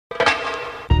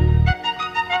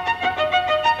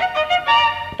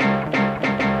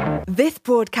This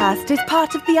broadcast is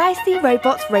part of the IC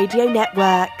Robots Radio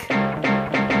Network.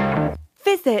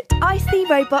 Visit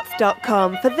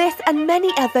icrobots.com for this and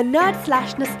many other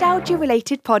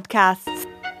nerd/nostalgia-related podcasts.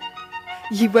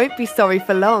 You won't be sorry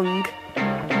for long.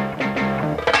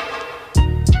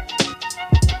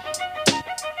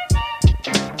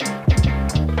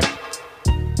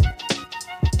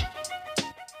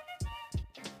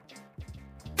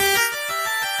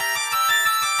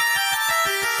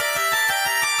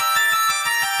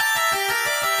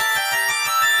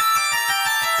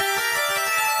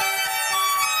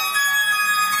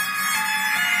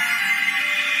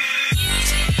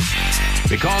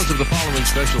 Because of the following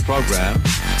special program,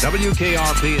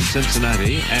 WKRP in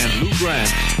Cincinnati and Lou Grant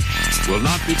will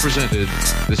not be presented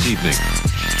this evening.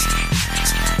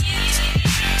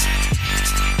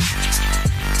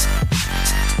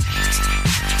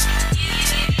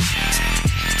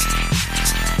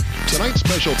 Tonight's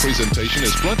special presentation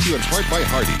is brought to you in part by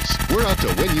Hardee's. We're out to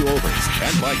win you over.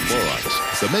 And by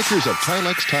Clorox, the makers of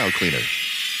Tilex Tile Cleaner.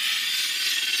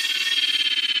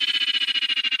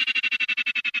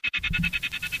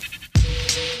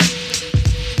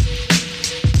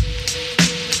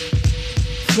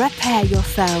 Prepare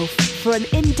yourself for an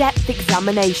in-depth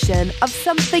examination of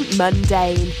something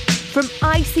mundane from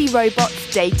IC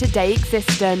Robots' day-to-day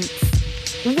existence.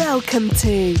 Welcome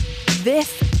to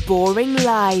This Boring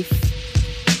Life.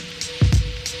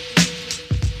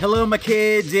 Hello, my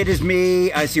kids. It is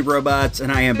me, IC Robots,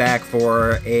 and I am back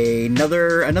for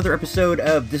another episode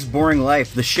of This Boring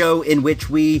Life, the show in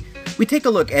which we take a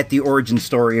look at the origin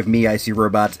story of me, IC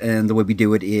Robots, and the way we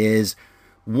do it is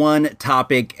one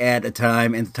topic at a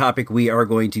time, and the topic we are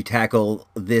going to tackle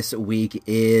this week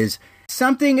is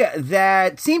something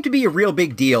that seemed to be a real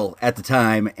big deal at the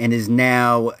time and is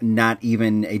now not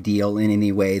even a deal in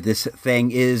any way. This thing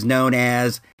is known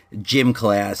as gym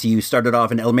class. You started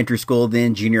off in elementary school,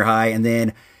 then junior high, and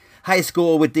then high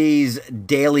school with these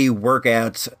daily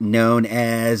workouts known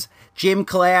as gym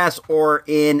class, or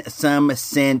in some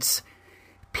sense,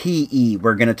 PE.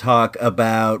 We're going to talk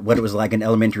about what it was like in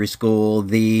elementary school,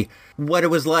 what it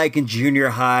was like in junior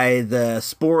high, the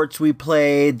sports we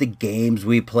played, the games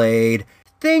we played,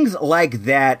 things like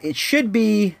that. This should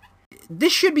be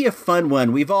a fun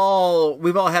one. We've all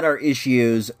had our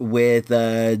issues with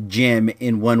gym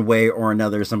in one way or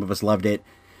another. Some of us loved it,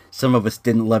 some of us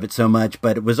didn't love it so much,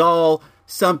 but it was all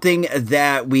something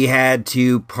that we had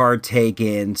to partake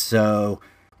in. So,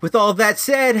 with all that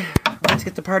said, let's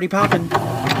get the party poppin'. I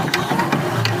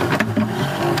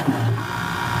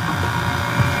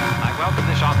welcome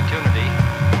this opportunity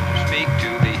to speak to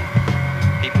the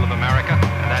people of America,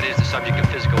 and that is the subject of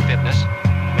physical fitness,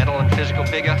 mental and physical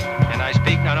vigor. And I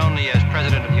speak not only as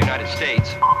President of the United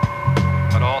States,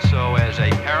 but also as a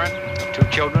parent of two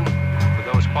children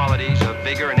with those qualities of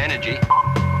vigor and energy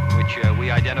which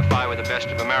we identify with the best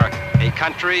of America. A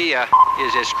country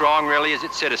is as strong, really, as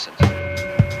its citizens.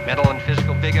 Mental and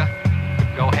physical vigor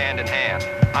go hand in hand.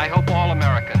 I hope all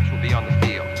Americans will be on the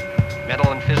field.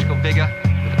 Mental and physical vigor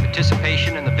with the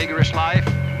participation in the vigorous life.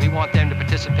 We want them to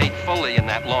participate fully in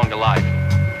that longer life.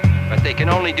 But they can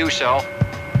only do so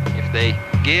if they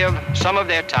give some of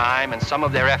their time and some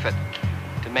of their effort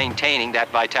to maintaining that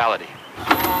vitality.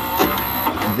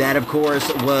 That, of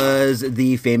course, was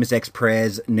the famous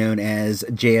ex-pres known as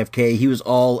JFK. He was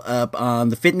all up on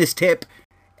the fitness tip.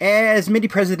 As many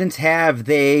presidents have,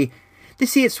 they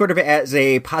see it sort of as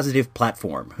a positive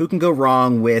platform. Who can go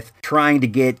wrong with trying to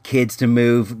get kids to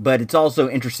move? But it's also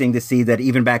interesting to see that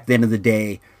even back then in the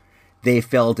day, they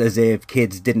felt as if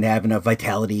kids didn't have enough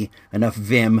vitality, enough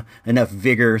vim, enough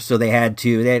vigor, so they had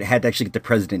to actually get the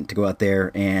president to go out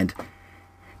there and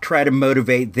try to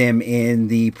motivate them in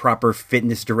the proper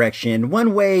fitness direction.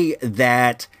 One way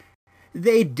that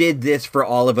they did this for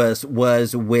all of us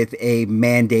was with a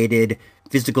mandated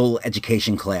physical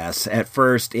education class. At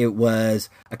first, it was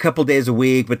a couple days a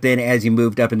week, but then as you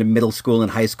moved up into middle school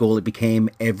and high school, it became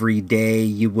every day.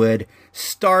 You would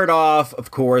start off,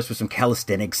 of course, with some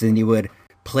calisthenics, and you would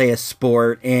play a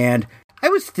sport. And I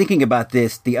was thinking about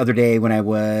this the other day when I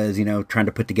was, trying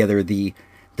to put together the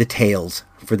tales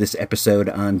for this episode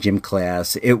on gym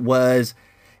class. It was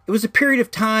a period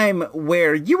of time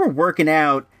where you were working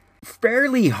out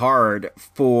fairly hard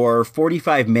for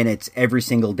 45 minutes every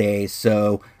single day.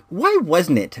 So why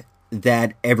wasn't it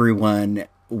that everyone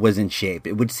was in shape?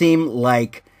 It would seem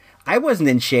like I wasn't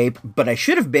in shape, but I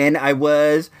should have been. I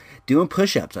was doing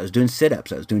push-ups, I was doing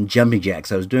sit-ups, I was doing jumping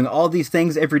jacks, I was doing all these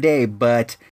things every day.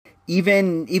 But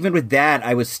even with that,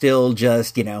 I was still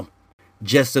just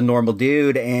a normal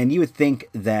dude. And you would think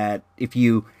that if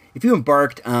you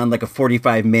embarked on like a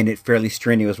 45-minute fairly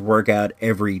strenuous workout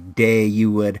every day,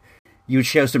 you would you would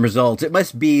show some results. It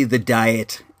must be the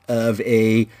diet of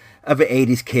an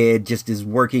 80s kid just is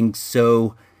working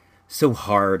so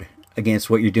hard against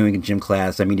what you're doing in gym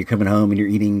class. I mean, you're coming home and you're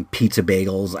eating pizza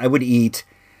bagels.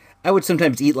 I would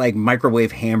sometimes eat like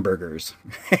microwave hamburgers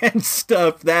and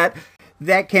stuff that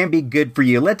can be good for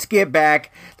you. Let's get back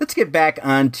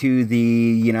onto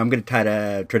the, I'm going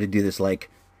to try to do this like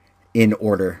in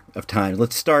order of time.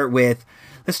 Let's start with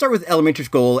elementary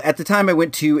school. At the time, I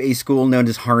went to a school known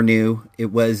as Harnu.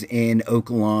 It was in Oak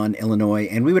Lawn, Illinois,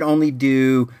 and we would only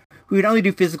do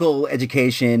physical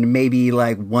education maybe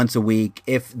like once a week,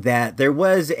 if that. There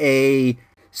was a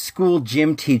school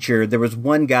gym teacher. There was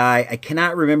one guy, I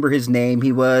cannot remember his name.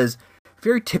 He was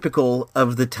very typical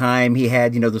of the time. He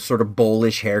had, the sort of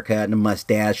bowlish haircut and a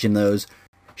mustache and those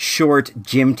short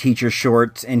gym teacher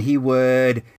shorts, and he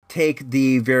would take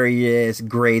the various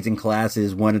grades and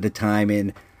classes one at a time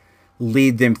and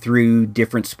lead them through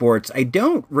different sports. I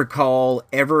don't recall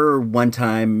one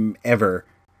time ever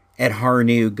at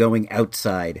Harnu going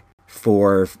outside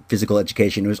for physical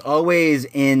education. It was always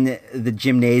in the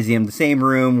gymnasium, the same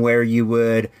room where you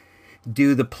would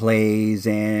do the plays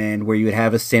and where you would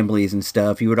have assemblies and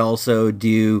stuff. You would also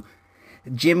do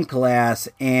gym class,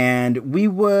 and we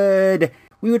would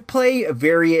play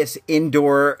various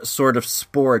indoor sort of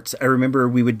sports. I remember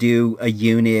we would do a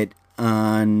unit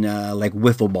on like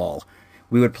wiffle ball.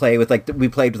 We would play with we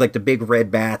played with the big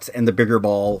red bats and the bigger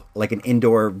ball, like an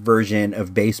indoor version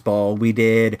of baseball. We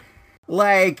did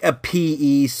like a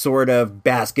PE sort of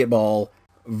basketball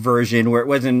version where it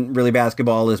wasn't really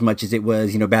basketball as much as it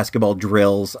was, basketball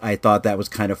drills. I thought that was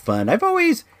kind of fun. I've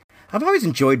always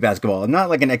enjoyed basketball. I'm not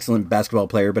like an excellent basketball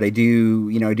player, but I do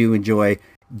enjoy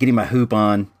getting my hoop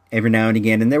on every now and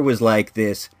again. And there was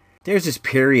there's this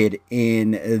period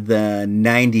in the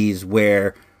 90s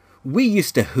where we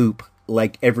used to hoop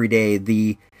like every day.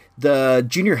 The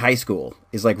junior high school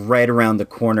is like right around the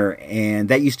corner, and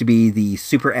that used to be the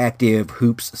super active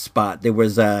hoops spot. There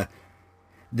was a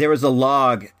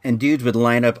log, and dudes would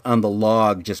line up on the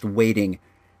log just waiting,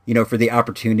 for the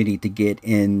opportunity to get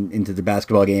into the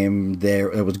basketball game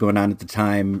that was going on at the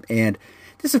time. And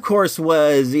this, of course,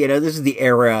 was, this is the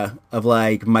era of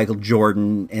like Michael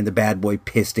Jordan and the Bad Boy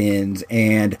Pistons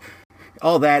and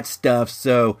all that stuff.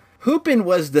 So hooping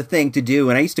was the thing to do,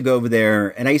 and I used to go over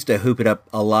there and I used to hoop it up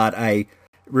a lot. I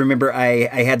remember I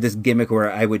had this gimmick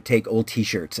where I would take old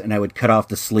t-shirts and I would cut off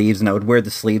the sleeves and I would wear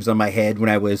the sleeves on my head when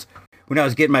I was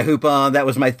getting my hoop on. That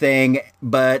was my thing.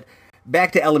 But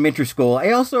back to elementary school,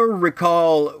 I also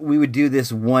recall we would do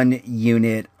this one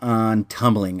unit on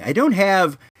tumbling. I don't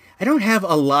have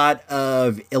a lot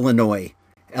of Illinois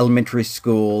elementary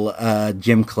school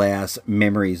gym class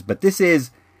memories, but this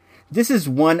is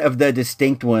one of the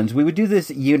distinct ones. We would do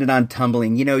this unit on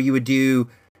tumbling. You would do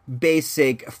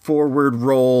basic forward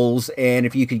rolls, and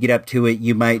if you could get up to it,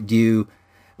 you might do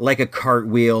like a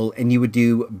cartwheel, and you would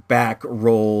do back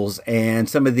rolls, and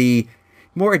some of the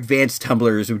more advanced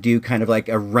tumblers would do kind of like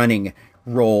a running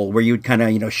roll where you would kind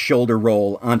of, shoulder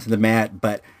roll onto the mat.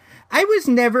 But I was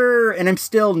never, and I'm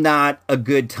still not, a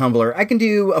good tumbler. I can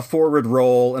do a forward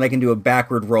roll and I can do a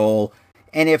backward roll,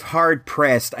 and if hard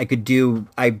pressed, I could do,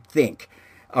 I think,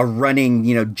 a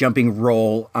running, jumping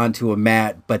roll onto a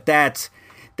mat, but that's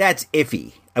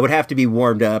iffy. I would have to be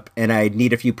warmed up, and I'd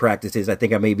need a few practices. I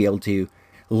think I may be able to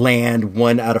land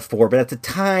 1 out of 4, but at the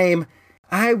time,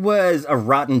 I was a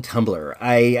rotten tumbler.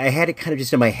 I had it kind of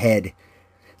just in my head.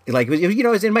 Like, it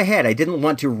was in my head. I didn't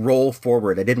want to roll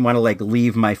forward. I didn't want to,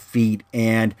 leave my feet,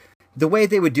 and the way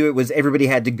they would do it was everybody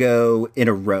had to go in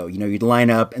a row. You'd line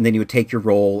up, and then you would take your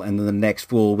roll, and then the next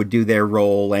fool would do their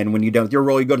roll, and when you're done with your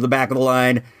roll, you go to the back of the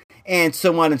line, and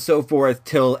so on and so forth,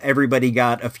 till everybody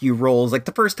got a few rolls. Like,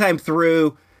 the first time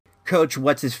through, Coach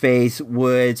What's-His-Face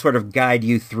would sort of guide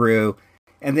you through,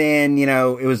 and then,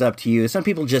 it was up to you. Some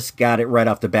people just got it right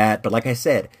off the bat, but like I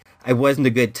said, I wasn't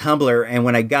a good tumbler, and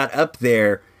when I got up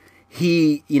there,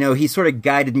 he sort of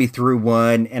guided me through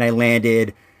one, and I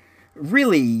landed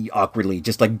really awkwardly,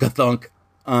 just like gathunk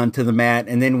onto the mat.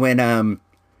 And then when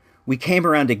we came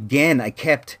around again, I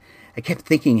kept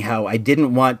thinking how I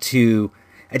didn't want to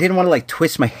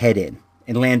twist my head in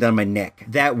and land on my neck.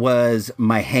 That was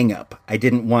my hang up. I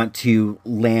didn't want to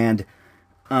land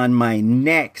on my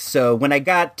neck. So when I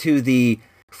got to the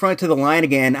front of the line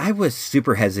again, I was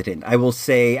super hesitant. I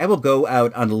will go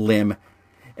out on a limb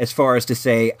as far as to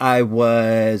say I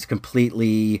was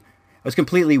completely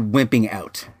wimping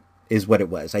out, is what it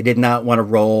was. I did not want to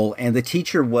roll, and the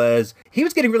teacher was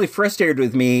getting really frustrated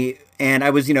with me, and I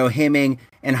was, hemming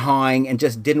and hawing and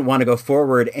just didn't want to go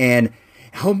forward, and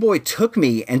homeboy took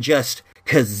me and just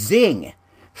kazing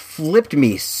flipped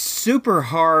me super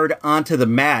hard onto the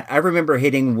mat. I remember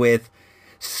hitting with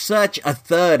such a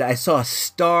thud. I saw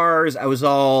stars. I was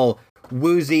all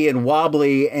woozy and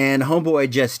wobbly, and homeboy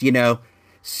just,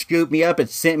 scooped me up and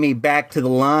sent me back to the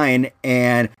line.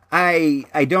 And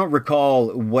I don't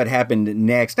recall what happened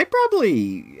next. I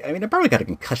probably got a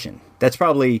concussion. That's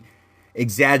probably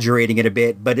exaggerating it a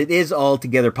bit, but it is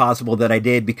altogether possible that I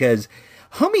did, because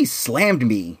homie slammed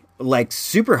me like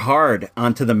super hard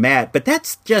onto the mat. But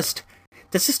that's just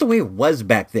the way it was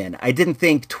back then. I didn't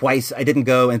think twice. I didn't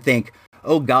go and think,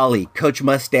 oh golly, Coach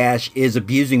Mustache is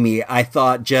abusing me. I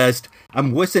thought just,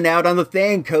 I'm wussing out on the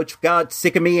thing. Coach got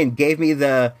sick of me and gave me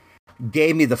the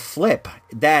flip.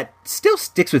 That still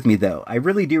sticks with me though. I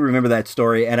really do remember that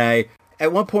story. And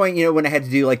at one point, when I had to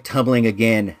do like tumbling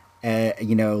again,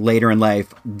 later in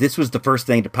life, this was the first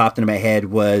thing that popped into my head,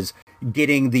 was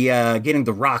getting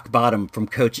the rock bottom from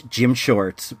Coach Jim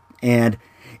Shorts. And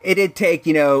it did take,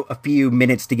 a few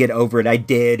minutes to get over it. I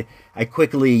did. I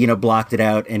quickly, blocked it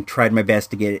out and tried my best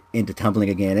to get into tumbling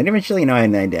again. And eventually, I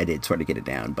did sort of get it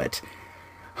down. But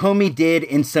homie did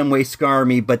in some way scar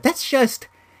me. But that's just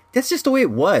the way it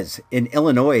was in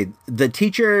Illinois. The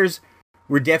teachers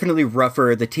were definitely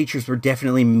rougher. The teachers were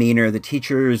definitely meaner. The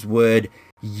teachers would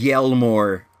yell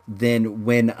more than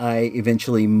when I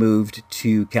eventually moved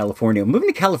to California. Moving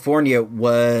to California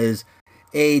was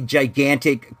a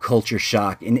gigantic culture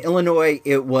shock. In Illinois,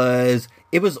 it was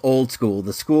old school.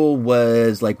 The school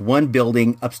was like one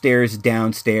building, upstairs,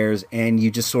 downstairs, and you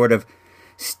just sort of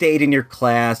stayed in your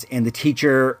class, and the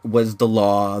teacher was the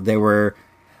law. There were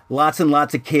lots and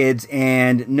lots of kids,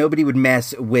 and nobody would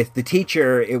mess with the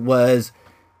teacher. It was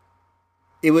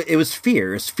fear. It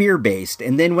was fear-based.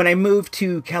 And then when I moved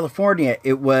to California,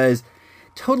 it was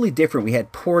totally different. We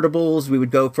had portables. We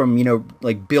would go from,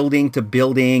 like building to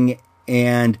building,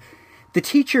 and the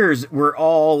teachers were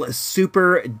all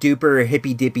super duper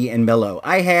hippy dippy and mellow.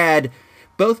 I had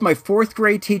both my 4th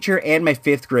grade teacher and my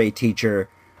 5th grade teacher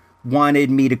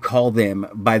wanted me to call them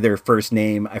by their first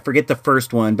name. I forget the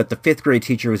first one, but the 5th grade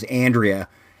teacher was Andrea.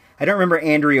 I don't remember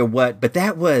Andrea what, but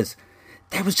that was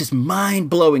just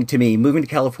mind-blowing to me, moving to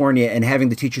California and having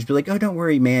the teachers be like, oh, don't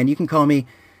worry, man. You can call me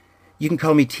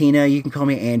Tina. You can call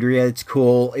me Andrea. It's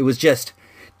cool. It was just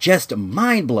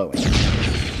mind-blowing.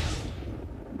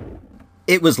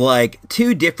 It was like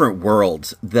two different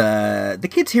worlds. The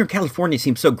kids here in California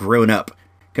seem so grown up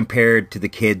compared to the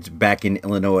kids back in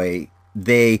Illinois.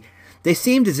 They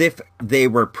seemed as if they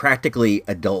were practically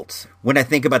adults. When I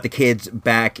think about the kids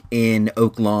back in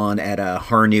Oak Lawn at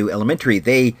Harnew Elementary,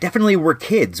 they definitely were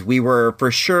kids. We were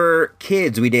for sure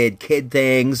kids. We did kid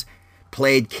things,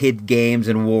 played kid games,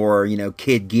 and wore,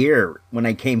 kid gear. When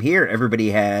I came here,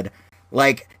 everybody had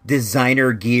like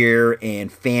designer gear and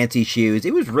fancy shoes.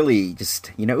 It was really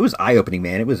just, it was eye-opening,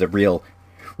 man. It was a real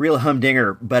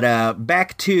humdinger. But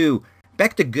back to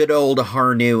good old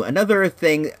Harnew. Another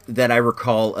thing that I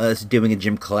recall us doing in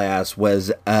gym class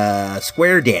was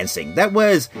square dancing. That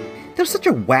was such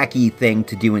a wacky thing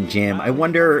to do in gym. I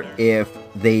wonder if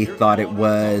they thought it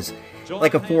was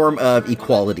like a form of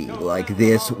equality. Like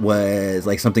this was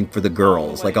like something for the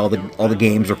girls. Like all the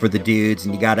games are for the dudes,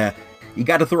 and you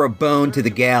gotta throw a bone to the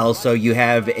gals, so you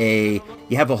have a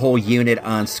whole unit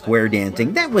on square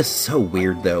dancing. That was so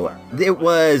weird, though. It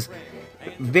was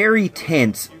very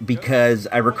tense because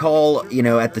I recall,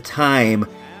 at the time,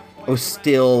 I was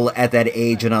still at that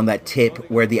age and on that tip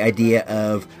where the idea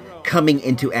of coming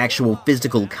into actual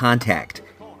physical contact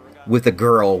with a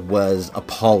girl was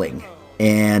appalling.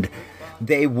 And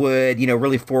they would,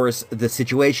 really force the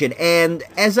situation. And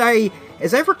as I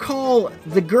recall,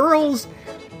 the girls,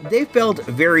 they felt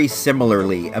very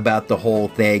similarly about the whole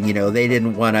thing. They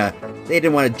didn't want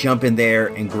to jump in there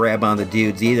and grab on the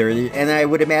dudes either. And I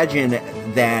would imagine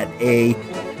that a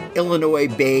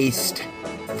Illinois-based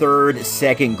 3rd,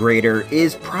 2nd grader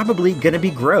is probably going to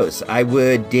be gross. I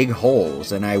would dig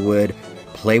holes and I would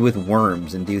play with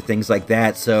worms and do things like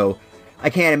that. So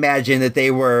I can't imagine that they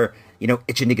were,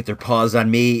 itching to get their paws on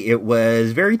me. It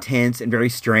was very tense and very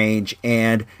strange.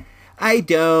 And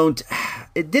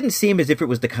it didn't seem as if it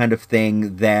was the kind of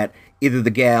thing that either the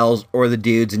gals or the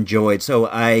dudes enjoyed. So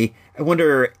I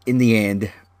wonder in the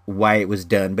end why it was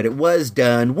done, but it was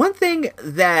done. One thing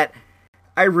that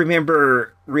I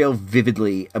remember real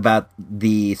vividly about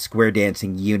the square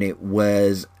dancing unit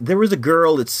was there was a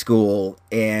girl at school,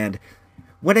 and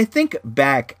when I think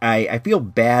back, I feel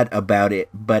bad about it,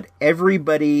 but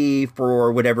everybody,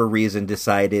 for whatever reason,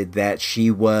 decided that she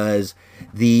was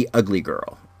the ugly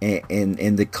girl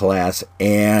in the class,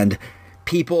 and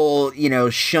people,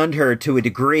 shunned her to a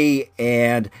degree,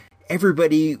 and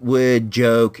everybody would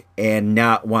joke and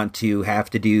not want to have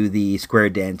to do the square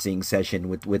dancing session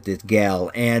with this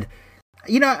gal. And,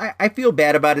 I feel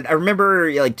bad about it. I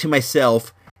remember, like, to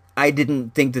myself, I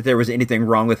didn't think that there was anything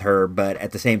wrong with her, but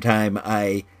at the same time,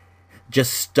 I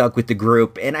just stuck with the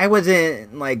group. And I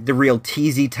wasn't, like, the real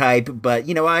teasy type, but,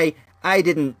 I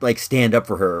didn't, like, stand up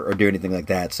for her or do anything like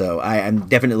that. So I'm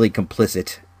definitely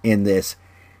complicit in this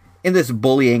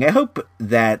bullying. I hope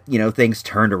that, things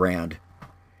turned around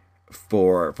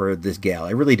for this gal.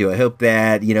 I really do. I hope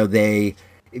that, they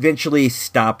eventually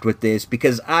stopped with this,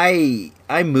 because I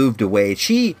moved away.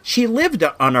 She lived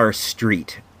on our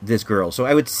street, this girl. So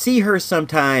I would see her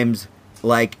sometimes,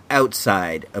 like,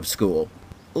 outside of school.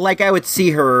 Like, I would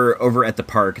see her over at the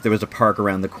park. There was a park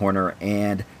around the corner,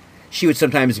 and she would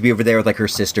sometimes be over there with, like, her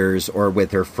sisters or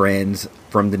with her friends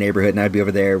from the neighborhood, and I'd be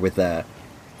over there with the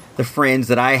friends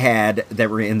that I had that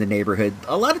were in the neighborhood.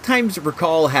 A lot of times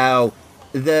recall how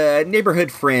the neighborhood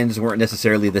friends weren't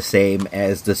necessarily the same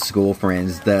as the school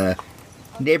friends. The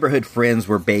neighborhood friends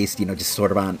were based, just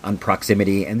sort of on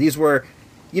proximity. And these were,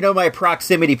 my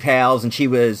proximity pals, and she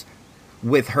was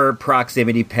with her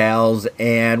proximity pals.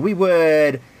 And we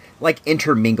would, like,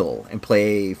 intermingle and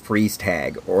play freeze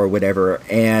tag or whatever.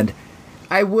 And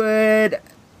I would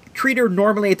treat her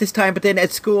normally at this time, but then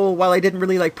at school, while I didn't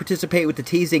really, like, participate with the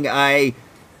teasing, I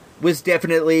was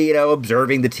definitely,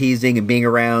 observing the teasing and being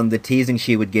around the teasing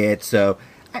she would get. So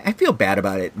I feel bad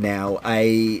about it now.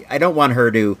 I don't want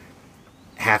her to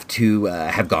have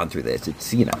gone through this.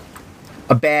 It's,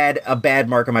 a bad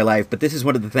mark on my life. But this is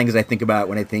one of the things I think about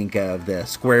when I think of the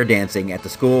square dancing at the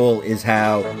school, is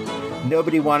how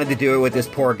nobody wanted to do it with this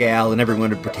poor gal, and everyone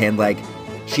would pretend like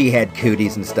she had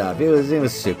cooties and stuff. It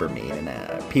was super mean,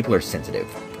 and people are sensitive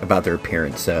about their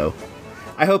appearance. So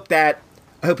I hope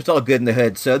it's all good in the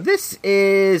hood. So this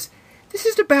is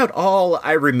about all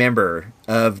I remember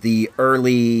of the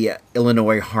early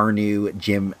Illinois Harnu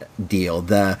gym deal.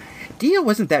 The deal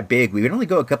wasn't that big. We would only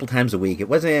go a couple times a week. It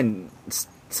wasn't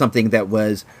something that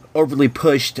was overly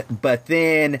pushed, but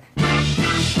then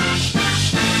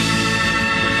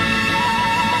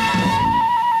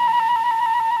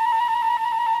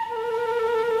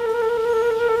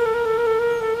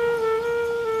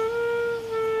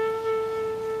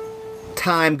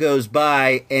time goes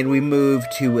by, and we moved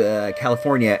to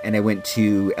California, and I went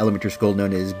to elementary school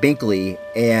known as Binkley,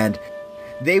 and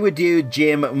they would do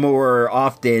gym more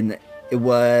often. It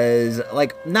was,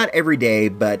 like, not every day,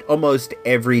 but almost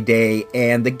every day,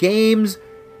 and the games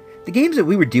that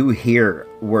we would do here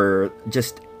were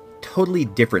just totally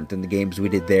different than the games we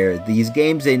did there. These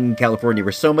games in California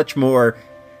were so much more,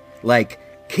 like,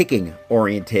 kicking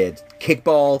oriented.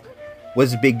 Kickball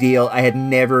was a big deal. I had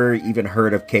never even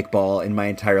heard of kickball in my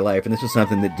entire life, and this was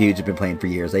something that dudes have been playing for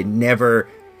years. I'd never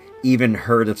even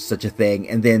heard of such a thing.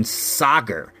 And then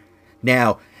soccer.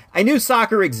 Now, I knew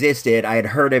soccer existed. I had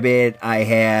heard of it. I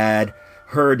had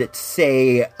heard it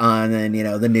say on,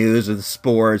 the news or the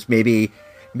sports. Maybe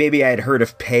I had heard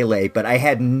of Pele, but I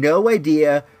had no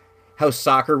idea how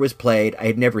soccer was played. I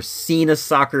had never seen a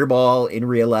soccer ball in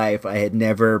real life. I had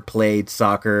never played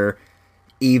soccer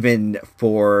even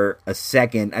for a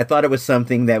second. I thought it was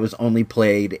something that was only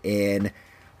played in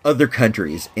other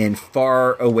countries, in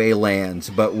far away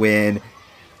lands. But when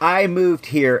I moved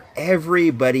here,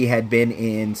 everybody had been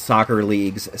in soccer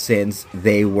leagues since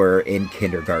they were in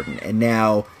kindergarten. And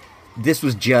now this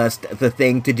was just the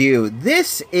thing to do.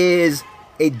 This is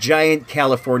a giant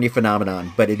California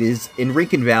phenomenon, but it is in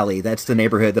Rincon Valley. That's the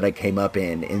neighborhood that I came up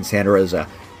in Santa Rosa.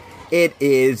 It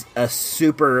is a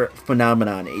super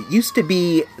phenomenon. It used to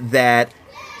be that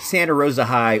Santa Rosa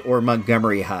High or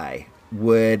Montgomery High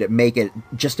would make it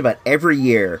just about every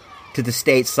year to the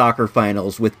state soccer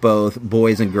finals with both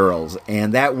boys and girls.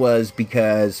 And that was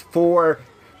because, for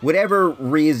whatever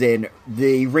reason,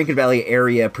 the Rincon Valley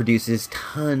area produces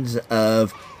tons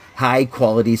of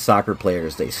high-quality soccer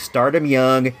players. They start them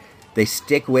young, they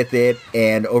stick with it,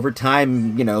 and over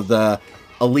time, the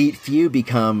elite few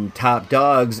become top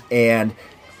dogs. And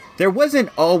there wasn't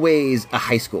always a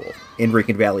high school in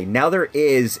Rincon Valley. Now there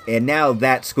is, and now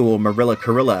that school, Marilla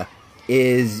Carilla,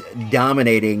 is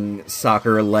dominating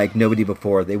soccer like nobody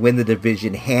before. They win the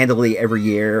division handily every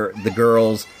year. The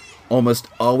girls almost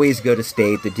always go to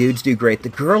state. The dudes do great. The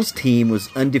girls' team was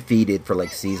undefeated for,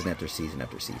 like, season after season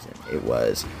after season. It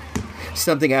was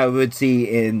something I would see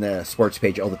in the sports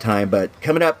page all the time. But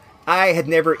coming up, I had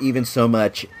never even so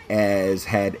much as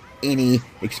had any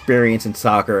experience in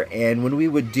soccer. And when we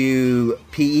would do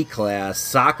PE class,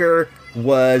 soccer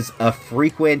was a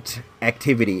frequent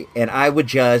activity. And I would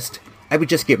just I would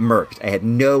just get murked. I had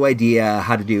no idea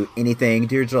how to do anything.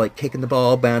 Dudes are like kicking the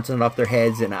ball, bouncing it off their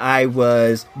heads, and I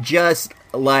was just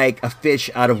like a fish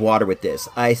out of water with this.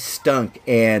 I stunk,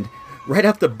 and right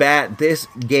off the bat, this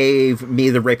gave me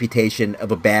the reputation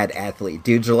of a bad athlete.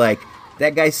 Dudes are like,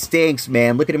 that guy stinks,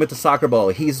 man. Look at him with the soccer ball.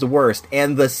 He's the worst.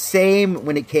 And the same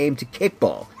when it came to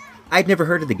kickball. I'd never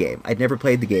heard of the game. I'd never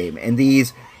played the game. And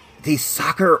these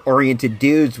soccer-oriented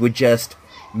dudes would just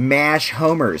mash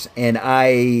homers, and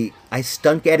I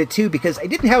stunk at it too because I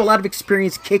didn't have a lot of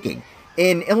experience kicking.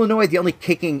 In Illinois, the only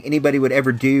kicking anybody would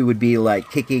ever do would be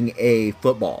like kicking a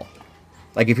football.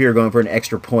 Like if you were going for an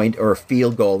extra point or a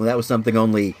field goal, and that was something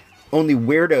only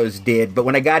weirdos did. But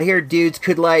when I got here, dudes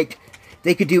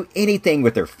they could do anything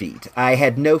with their feet. I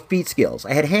had no feet skills.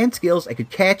 I had hand skills. I could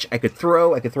catch, I could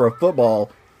throw a football.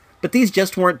 But these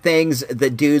just weren't things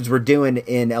that dudes were doing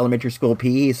in elementary school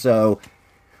PE, so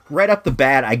right up the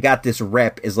bat, I got this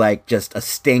rep as like just a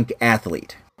stink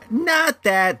athlete. Not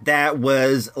that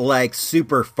was like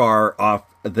super far off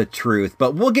the truth,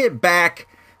 but we'll get back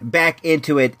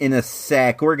into it in a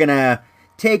sec. We're gonna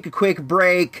take a quick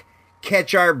break,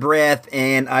 catch our breath,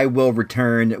 and I will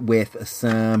return with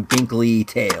some Binkley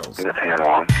tales.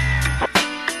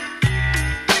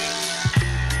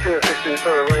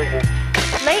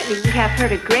 Lately, we have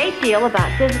heard a great deal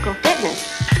about physical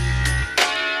fitness.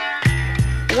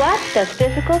 What does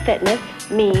physical fitness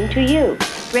mean to you?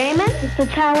 Raymond?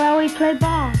 It's how well we play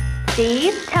ball.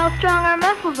 Steve? It's how strong our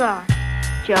muscles are.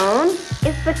 Joan?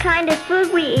 It's the kind of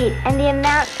food we eat and the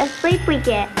amount of sleep we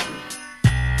get.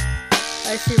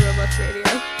 IC Robots Radio.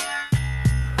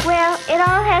 Well, it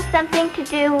all has something to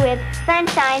do with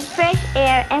sunshine, fresh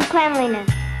air, and cleanliness.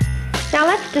 Now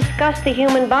let's discuss the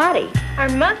human body. Our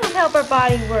muscles help our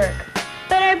body work,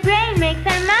 but our brain makes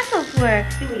our muscles work.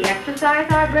 Do we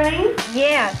exercise our brain?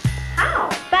 Yes. How?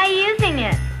 By using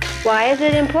it. Why is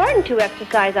it important to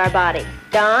exercise our body?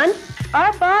 Don?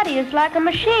 Our body is like a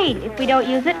machine. If we don't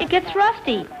use it, it gets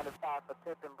rusty.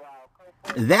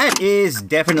 That is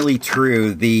definitely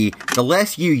true. The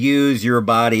less you use your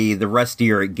body, the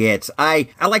rustier it gets. I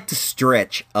like to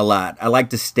stretch a lot. I like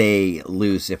to stay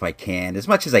loose if I can, as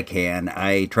much as I can.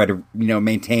 I try to,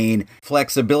 maintain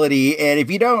flexibility. And if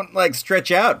you don't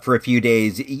stretch out for a few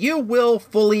days, you will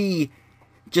fully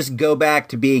just go back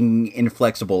to being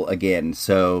inflexible again.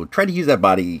 So try to use that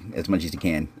body as much as you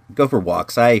can. Go for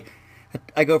walks. I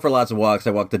go for lots of walks.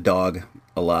 I walk the dog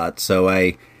a lot. So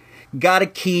I gotta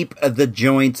keep the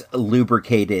joints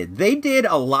lubricated. They did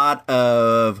a lot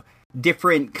of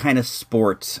different kind of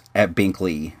sports at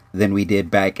Binkley than we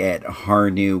did back at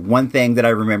Harnu. One thing that I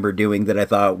remember doing that I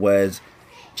thought was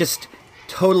just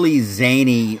totally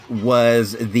zany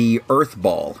was the earth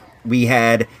ball. We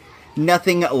had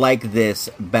nothing like this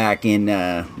back in,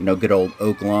 good old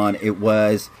Oak Lawn. It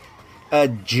was a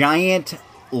giant,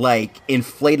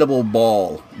 inflatable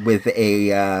ball with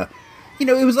a,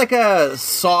 it was like a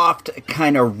soft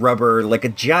kind of rubber, like a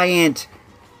giant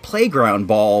playground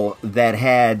ball that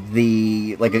had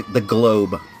the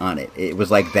globe on it. It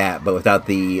was like that, but without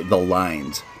the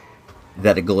lines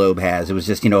that a globe has. It was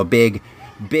just, a big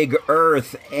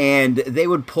earth, and they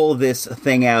would pull this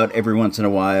thing out every once in a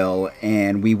while,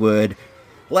 and we would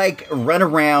run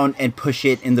around and push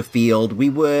it in the field. We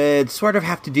would sort of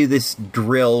have to do this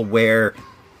drill where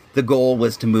the goal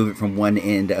was to move it from one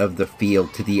end of the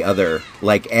field to the other.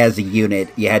 As a unit,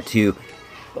 you had to,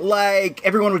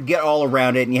 everyone would get all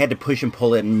around it, and you had to push and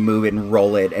pull it and move it and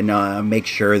roll it and make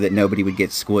sure that nobody would get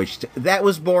squished. That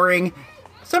was boring.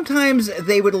 Sometimes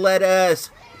they would let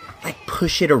us,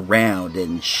 push it around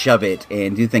and shove it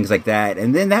and do things like that.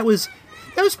 And then that was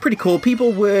pretty cool.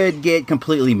 People would get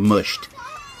completely mushed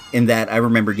in that. I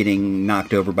remember getting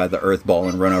knocked over by the earth ball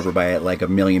and run over by it a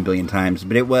million billion times.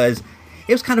 But it was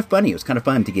kind of funny. It was kind of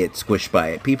fun to get squished by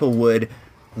it. People would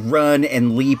run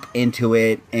and leap into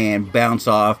it and bounce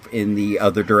off in the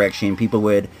other direction. People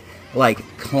would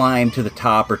climb to the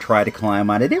top or try to climb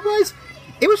on it. It was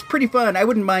pretty fun. I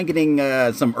wouldn't mind getting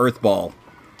some earth ball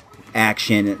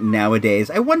action nowadays.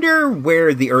 I wonder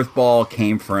where the earth ball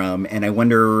came from, and I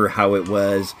wonder how it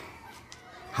was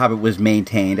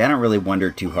maintained. I don't really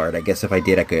wonder too hard. I guess if I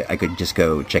did, I could just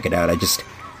go check it out.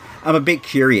 I'm a bit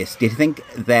curious. Do you think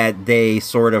that they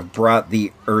sort of brought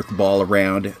the earth ball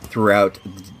around throughout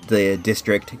the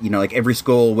district? Every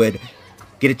school would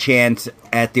get a chance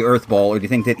at the earth ball, or do you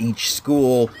think that each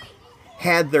school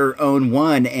had their own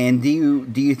one? And do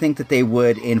you think that they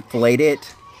would inflate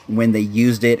it when they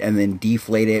used it and then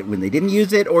deflate it when they didn't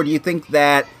use it? Or do you think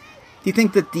that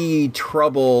the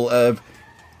trouble of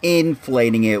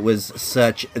inflating it was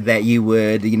such that you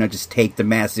would, just take the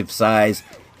massive size,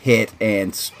 hit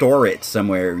and store it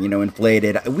somewhere,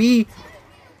 inflated. We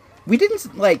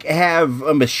didn't, have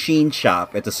a machine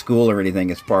shop at the school or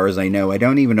anything, as far as I know. I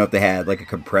don't even know if they had, a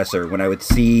compressor. When I would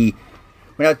see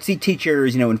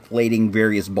teachers, inflating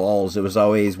various balls, it was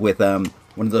always with one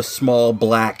of those small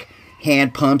black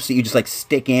hand pumps that you just,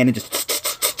 stick in and just...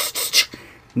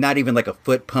 Not even a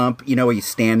foot pump, where you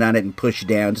stand on it and push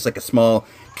down, just a small...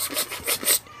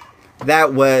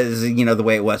 That was, the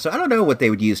way it was. So I don't know what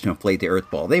they would use to inflate the Earth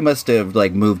ball. They must have,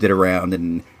 moved it around,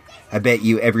 and I bet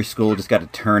you every school just got to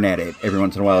turn at it every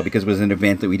once in a while, because it was an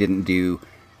event that we didn't do,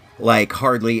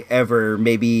 hardly ever,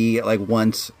 maybe,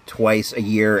 once, twice a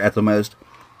year at the most.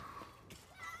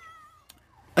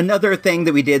 Another thing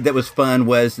that we did that was fun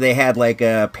was they had,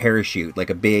 a parachute,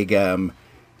 a big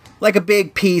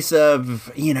piece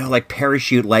of,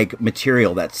 parachute-like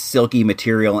material, that silky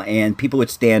material, and people would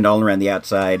stand all around the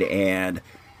outside, and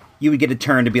you would get a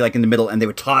turn to be, in the middle, and they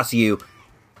would toss you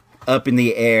up in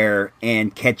the air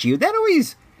and catch you. That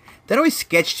always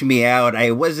sketched me out.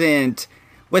 I wasn't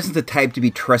the type to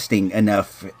be trusting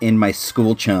enough in my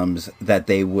school chums that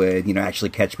they would, actually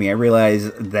catch me. I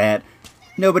realized that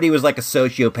nobody was, a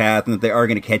sociopath, and that they are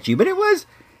going to catch you, but it was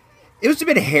a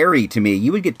bit hairy to me.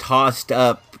 You would get tossed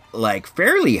up,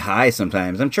 fairly high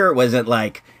sometimes. I'm sure it wasn't,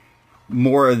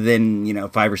 more than,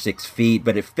 5 or 6 feet,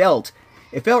 but it felt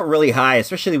really high,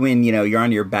 especially when, you're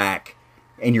on your back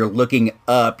and you're looking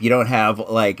up. You don't have,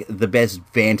 the best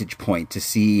vantage point to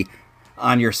see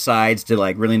on your sides to,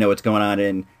 really know what's going on.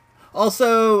 And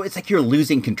also, it's you're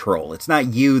losing control. It's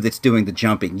not you that's doing the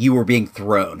jumping. You were being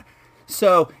thrown.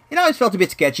 So, it always felt a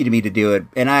bit sketchy to me to do it,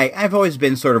 and I've always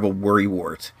been sort of a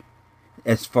worrywart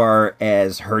as far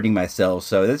as hurting myself,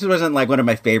 so this wasn't one of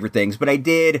my favorite things, but I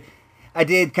did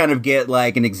kind of get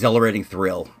an exhilarating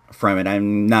thrill from it.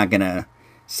 I'm not gonna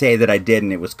say that I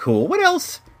didn't. It was cool. What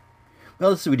else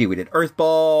did we do? We did Earth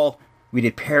Ball, we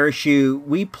did Parachute,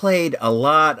 we played a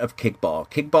lot of Kickball.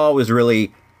 Kickball was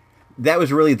really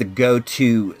the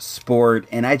go-to sport,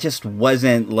 and I just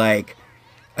wasn't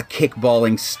a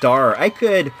kickballing star. I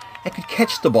could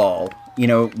catch the ball,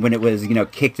 when it was,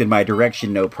 kicked in my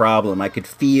direction, no problem. I could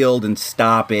field and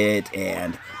stop it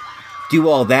and do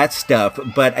all that stuff,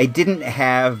 but I didn't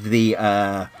have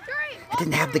the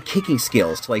kicking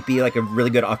skills to be a really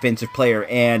good offensive player.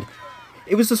 And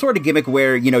it was the sort of gimmick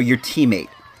where, your teammate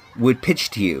would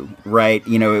pitch to you, right?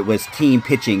 It was team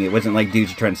pitching. It wasn't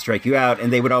dudes trying to strike you out,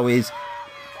 and they would always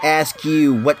ask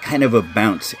you what kind of a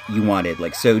bounce you wanted.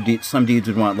 Some dudes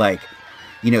would want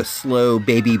slow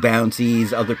baby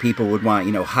bouncies. Other people would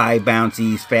want, high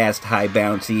bouncies, fast high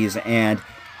bouncies. And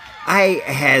I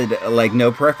had,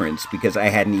 no preference, because I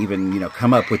hadn't even,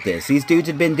 come up with this. These dudes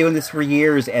had been doing this for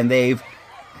years, and they've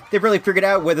really figured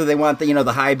out whether they want the,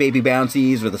 the high baby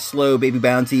bouncies or the slow baby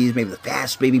bouncies, maybe the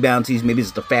fast baby bouncies, maybe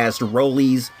it's the fast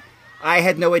rollies. I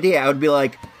had no idea. I would be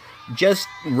just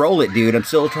roll it, dude. I'm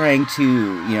still trying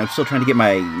to get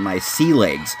my sea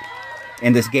legs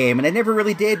in this game, and I never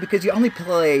really did, because you only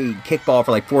play kickball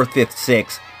for 4th, 5th,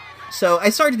 6th. So I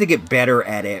started to get better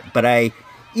at it, but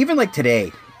even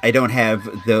today, I don't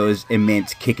have those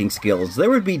immense kicking skills. There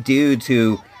would be dudes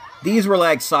these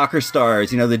were soccer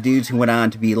stars, the dudes who went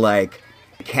on to be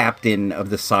captain of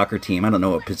the soccer team. I don't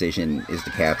know what position is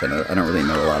the captain. I don't really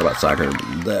know a lot about soccer.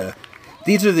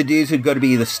 These are the dudes who'd go to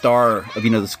be the star of,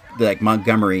 the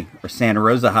Montgomery or Santa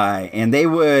Rosa High, and they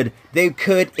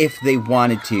could, if they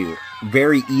wanted to,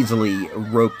 very easily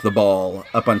rope the ball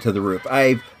up onto the roof.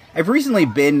 I've recently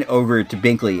been over to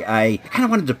Binkley. I kind of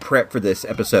wanted to prep for this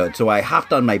episode, so I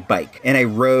hopped on my bike, and I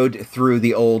rode through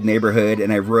the old neighborhood,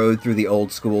 and I rode through the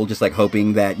old school, just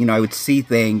hoping that, I would see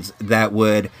things that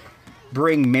would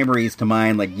bring memories to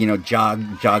mind,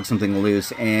 jog something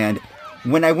loose. And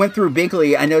when I went through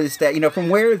Binkley, I noticed that, from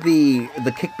where the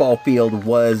kickball field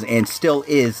was and still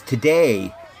is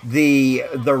today, the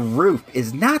roof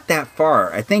is not that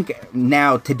far. I think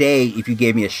now today, if you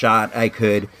gave me a shot, I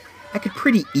could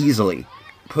pretty easily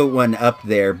put one up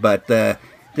there. But the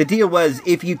deal was,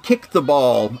 if you kicked the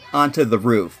ball onto the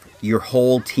roof, your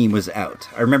whole team was out.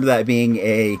 I remember that being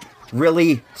a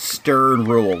really stern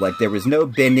rule. There was no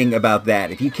bending about that.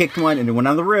 If you kicked one and it went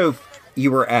on the roof, you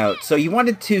were out. So you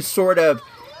wanted to sort of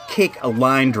kick a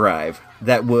line drive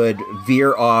that would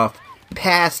veer off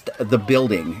past the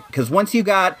building, because once you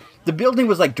got, the building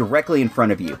was directly in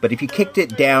front of you, but if you kicked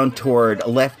it down toward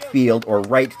left field or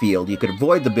right field, you could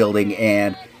avoid the building,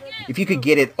 and if you could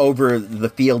get it over the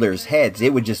fielders' heads,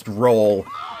 it would just roll,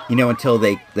 until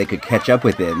they could catch up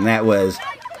with it. And that was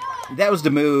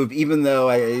the move, even though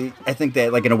I think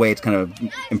that, in a way, it's kind of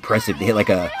impressive to hit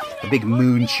a big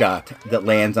moonshot that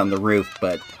lands on the roof,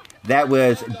 but that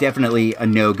was definitely a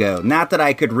no-go. Not that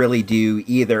I could really do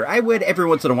either. I would every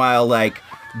once in a while, like,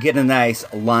 get a nice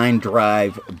line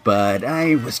drive, but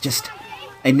I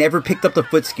never picked up the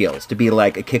foot skills to be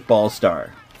like a kickball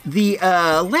star. The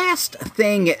last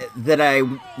thing that I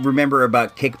remember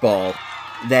about kickball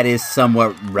that is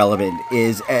somewhat relevant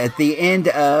is at the end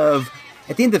of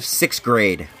 6th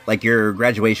grade, like your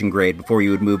graduation grade before you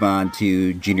would move on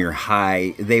to junior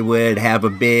high, they would have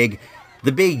the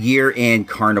big year-end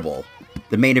carnival.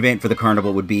 The main event for the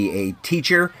carnival would be a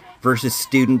teacher versus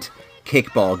student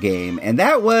kickball game, and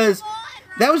that was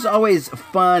always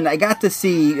fun. I got to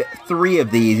see 3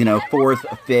 of these, 4th,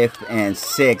 5th, and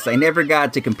 6th. I never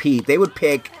got to compete. They would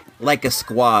pick like a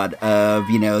squad of,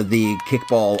 the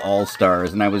kickball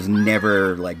all-stars, and I was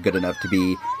never, like, good enough to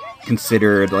be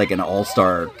considered, like, an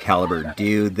all-star caliber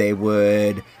dude. They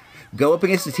would go up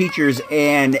against the teachers,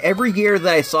 and every year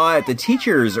that I saw it, the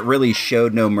teachers really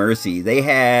showed no mercy. They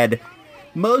had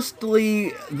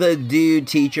mostly the dude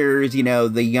teachers,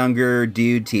 the younger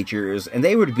dude teachers, and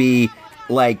they would be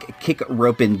like kick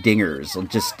rope and dingers,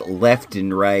 just left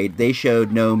and right. They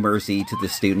showed no mercy to the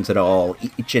students at all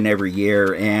each and every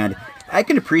year, and I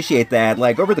can appreciate that.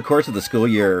 Like, over the course of the school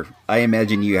year, I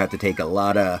imagine you have to take a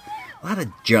lot of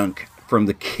junk from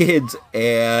the kids,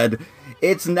 and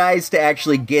it's nice to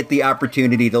actually get the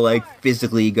opportunity to, like,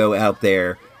 physically go out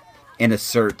there and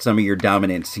assert some of your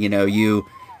dominance. You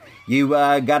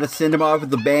got to send them off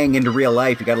with a bang into real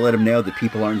life. You got to let them know that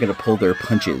people aren't going to pull their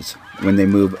punches when they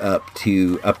move up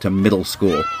to middle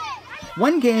school.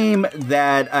 One game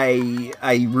that I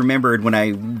remembered when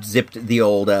I zipped the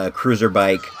old cruiser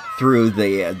bike through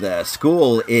the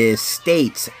school is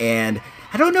States, and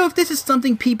I don't know if this is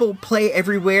something people play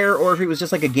everywhere or if it was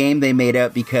just like a game they made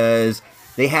up because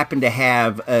they happened to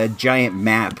have a giant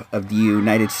map of the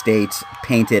United States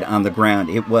painted on the ground.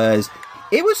 It was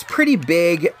pretty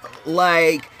big,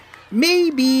 like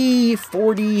maybe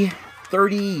 40,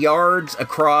 30 yards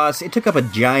across. It took up a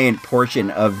giant portion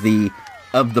of the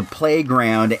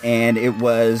playground, and it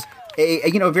was a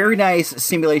very nice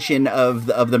simulation of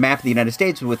the map of the United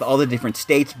States with all the different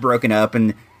states broken up,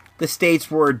 and the states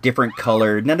were different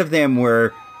colored. None of them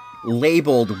were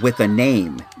labeled with a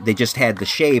name. They just had the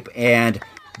shape, and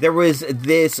there was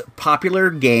this popular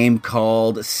game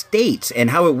called States, and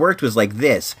how it worked was like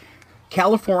this.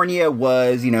 California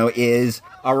is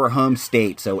our home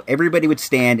state, so everybody would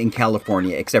stand in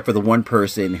California, except for the one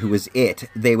person who was it.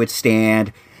 They could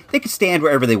stand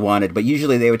wherever they wanted, but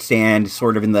usually they would stand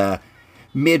sort of in the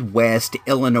Midwest,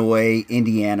 Illinois,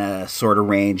 Indiana sort of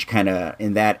range, kind of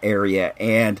in that area,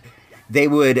 and they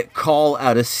would call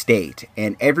out a state,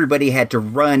 and everybody had to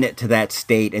run to that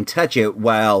state and touch it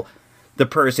while the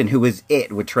person who was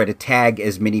it would try to tag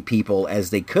as many people as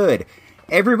they could.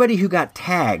 Everybody who got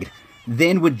tagged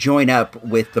then would join up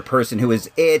with the person who was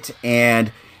it,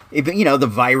 and the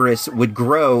virus would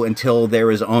grow until there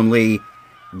was only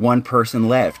one person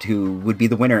left who would be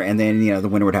the winner, and then the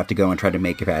winner would have to go and try to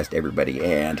make it past everybody,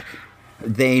 and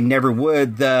they never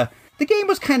would. The game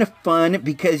was kind of fun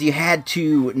because you had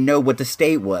to know what the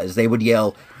state was. They would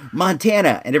yell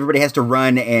Montana, and everybody has to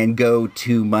run and go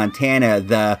to Montana.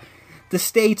 The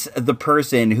states the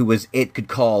person who was it could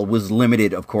call was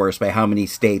limited, of course, by how many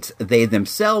states they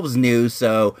themselves knew,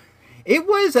 so it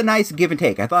was a nice give and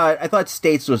take. I thought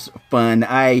States was fun.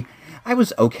 I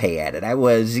was okay at it. I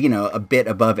was, a bit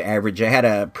above average. I had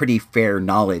a pretty fair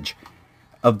knowledge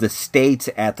of the states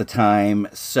at the time,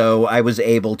 so I was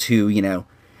able to,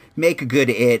 make a good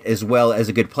it as well as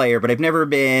a good player, but I've never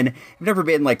been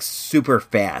like super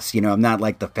fast. I'm not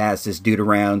like the fastest dude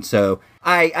around, so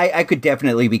I could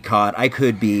definitely be caught. I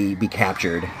could be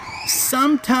captured.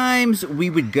 Sometimes we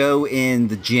would go in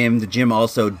the gym. The gym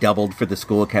also doubled for the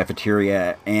school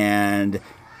cafeteria, and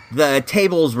the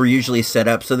tables were usually set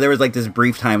up, so there was like this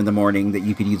brief time in the morning that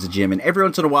you could use the gym, and every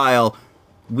once in a while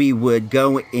we would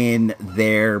go in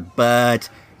there, but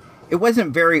it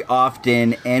wasn't very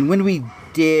often, and when we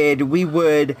did, we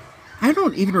would, I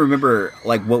don't even remember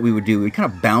like what we would do. We'd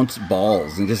kind of bounce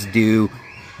balls and just do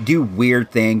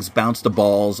weird things, bounce the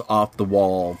balls off the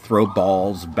wall, throw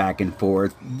balls back and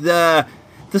forth. The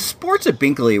sports at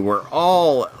Binkley were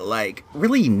all like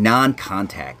really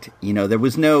non-contact. There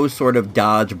was no sort of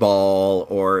dodgeball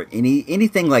or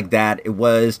anything like that. It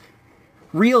was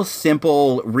real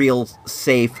simple, real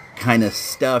safe kind of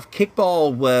stuff.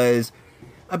 Kickball was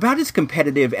about as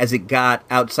competitive as it got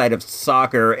outside of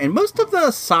soccer, and most of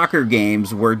the soccer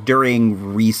games were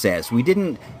during recess. We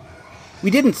didn't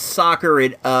soccer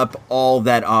it up all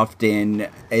that often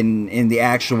in the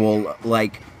actual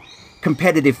like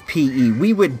competitive PE.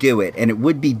 We would do it, and it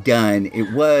would be done.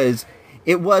 It was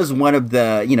one of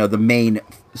the the main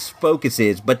focus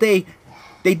is, but they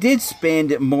did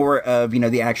spend more of,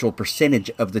 the actual percentage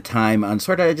of the time on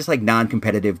sort of just like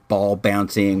non-competitive ball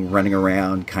bouncing, running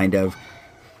around kind of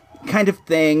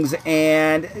things.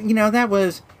 And,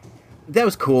 that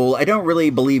was cool. I don't really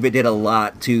believe it did a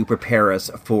lot to prepare us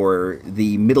for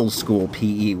the middle school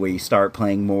PE, where you start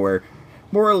playing more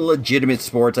legitimate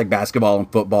sports like basketball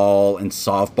and football and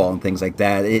softball and things like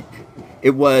that.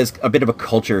 It was a bit of a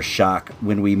culture shock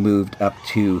when we moved up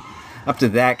to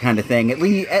that kind of thing.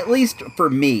 At least for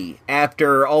me,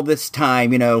 after all this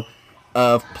time,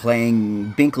 of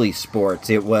playing Binkley sports,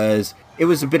 it was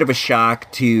a bit of a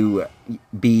shock to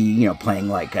be, playing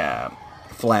like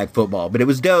flag football. But it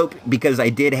was dope because I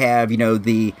did have,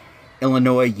 the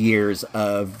Illinois years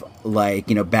of like,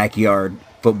 backyard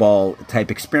football type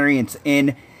experience.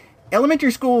 In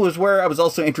elementary school was where I was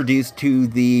also introduced to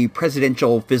the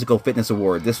Presidential Physical Fitness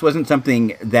Award. This wasn't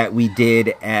something that we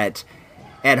did at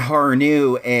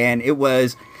Harnu, and it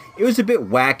was a bit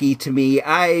wacky to me.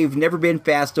 I've never been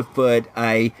fast afoot.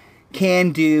 I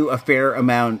can do a fair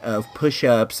amount of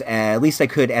push-ups, at least I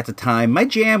could at the time. My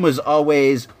jam was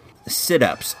always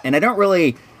sit-ups, and I don't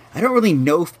really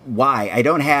know why. I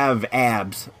don't have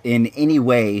abs in any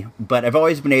way, but I've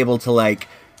always been able to like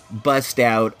bust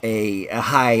out a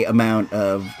high amount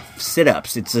of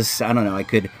sit-ups. It's just, I don't know, I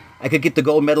could get the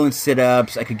gold medal in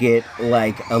sit-ups. I could get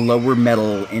like a lower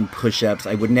medal in push-ups.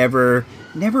 I would never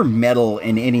medal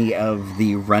in any of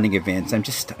the running events.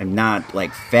 I'm not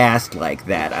like fast like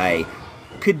that. I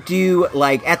could do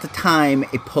like at the time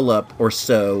a pull-up or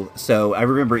so. So I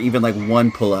remember even like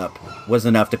one pull-up was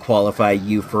enough to qualify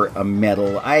you for a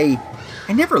medal. I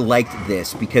never liked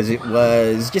this because it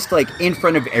was just like in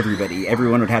front of everybody.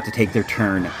 Everyone would have to take their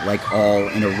turn like all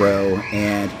in a row,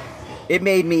 and it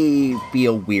made me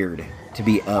feel weird to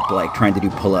be up, like, trying to do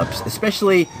pull-ups,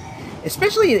 especially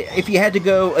if you had to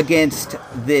go against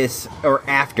this, or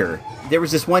after. There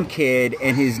was this one kid,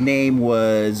 and his name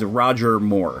was Roger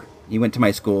Moore. He went to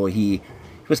my school. He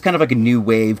was kind of like a new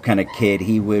wave kind of kid.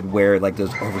 He would wear, like,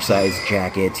 those oversized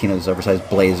jackets, those oversized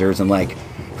blazers, and, like,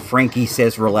 Frankie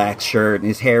Says Relax shirt, and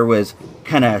his hair was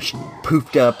kind of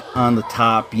poofed up on the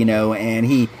top, and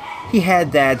he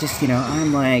had that, just,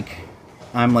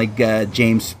 I'm like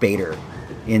James Spader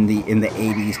in the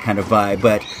 80s kind of vibe.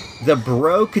 But the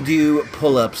bro could do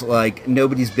pull-ups like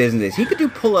nobody's business. He could do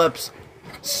pull-ups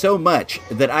so much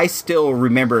that I still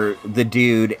remember the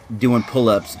dude doing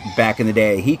pull-ups back in the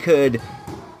day. He could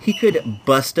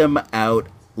bust them out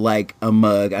like a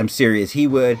mug. I'm serious. He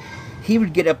would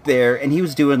get up there and he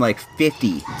was doing like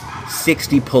 50,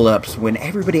 60 pull-ups when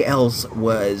everybody else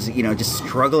was, just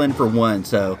struggling for one.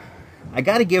 So I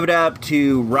got to give it up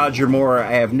to Roger Moore.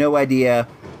 I have no idea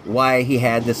why he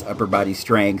had this upper body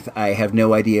strength. I have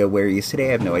no idea where he is today.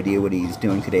 I have no idea what he's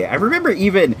doing today. I remember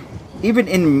even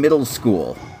in middle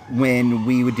school when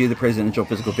we would do the Presidential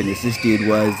Physical Fitness, this dude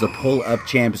was the pull-up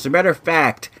champ. As a matter of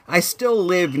fact, I still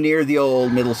live near the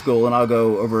old middle school, and I'll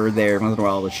go over there once in a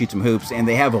while to shoot some hoops, and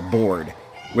they have a board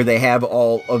where they have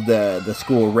all of the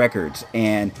school records.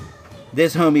 And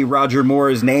this homie, Roger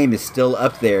Moore's name is still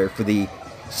up there for the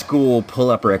school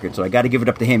pull-up record, so I got to give it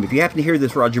up to him. If you happen to hear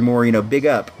this, Roger Moore, big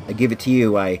up. I give it to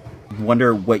you. I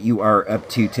wonder what you are up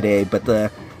to today, but the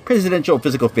Presidential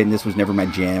Physical Fitness was never my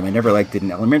jam. I never liked it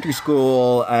in elementary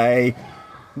school. I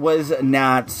was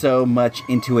not so much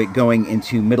into it going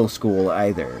into middle school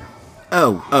either.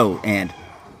 Oh, and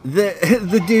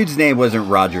the dude's name wasn't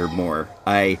Roger Moore.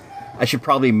 I should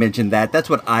probably mention that. That's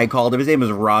what I called him. His name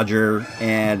was Roger,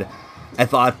 and I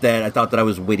thought that I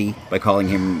was witty by calling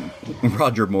him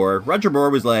Roger Moore. Roger Moore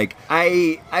was like,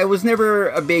 I was never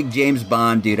a big James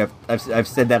Bond dude. I've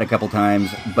said that a couple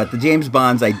times, but the James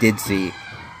Bonds I did see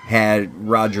had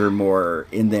Roger Moore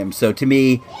in them. So to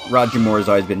me, Roger Moore has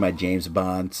always been my James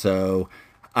Bond. So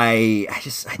I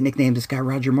nicknamed this guy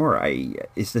Roger Moore.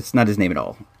 It's not his name at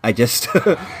all. I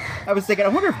was thinking, I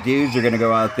wonder if dudes are going to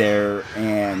go out there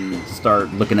and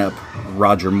start looking up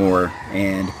Roger Moore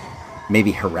and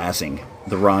maybe harassing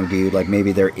the wrong dude. Like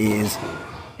maybe there is,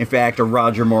 in fact, a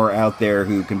Roger Moore out there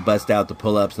who can bust out the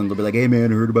pull-ups and they'll be like, hey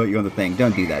man, I heard about you on the thing.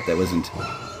 Don't do that. That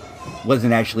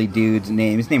wasn't actually dude's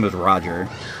name. His name was Roger.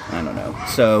 I don't know.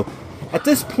 So at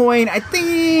this point, I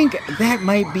think that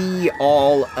might be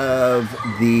all of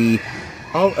the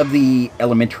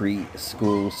elementary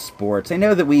school sports. I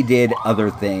know that we did other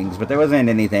things, but there wasn't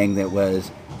anything that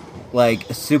was like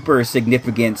super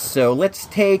significant. So let's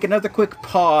take another quick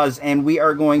pause, and we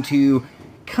are going to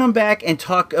come back and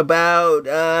talk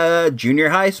about junior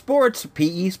high sports,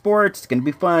 PE sports. It's going to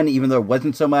be fun, even though it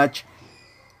wasn't so much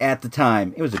at the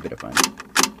time. It was a bit of fun.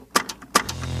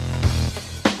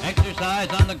 Exercise.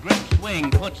 Exercise on the grip swing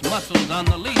puts muscles on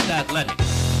the least athletic.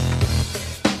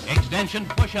 Extension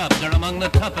push-ups are among the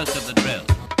toughest of the drills.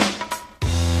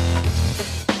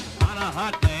 On a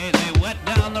hot day, they wet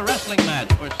down the wrestling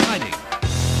mats for sliding.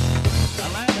 A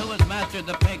lad who has mastered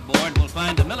the pegboard will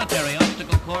find a military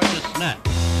obstacle course a snap.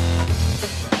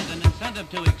 As an incentive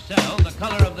to excel, the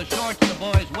color of the shorts the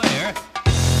boys wear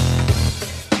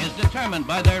is determined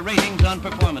by their ratings on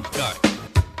performance charts.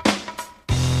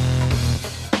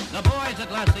 The boys at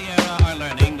La Sierra are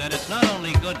learning that it's not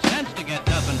only good sense to get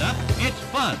toughened up, it's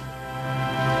fun.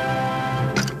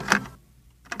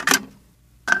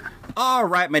 All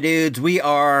right, my dudes, we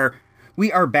are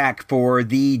back for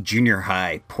the junior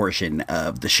high portion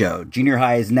of the show. Junior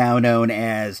high is now known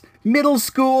as middle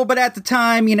school, but at the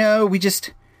time,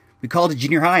 we called it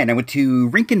junior high, and I went to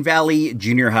Rincon Valley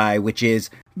Junior High, which is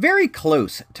very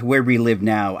close to where we live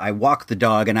now. I walk the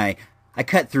dog, and I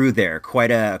cut through there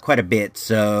quite a bit,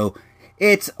 so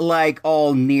it's like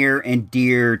all near and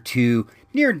dear to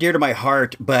my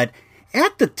heart. But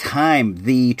at the time,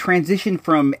 the transition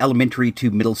from elementary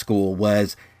to middle school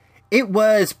was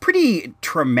pretty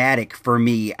traumatic for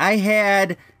me. I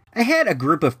had a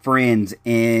group of friends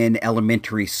in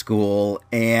elementary school,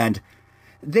 and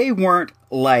they weren't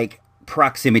like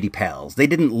proximity pals. They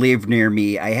didn't live near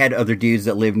me. I had other dudes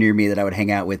that lived near me that I would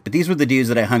hang out with, but these were the dudes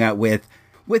that I hung out with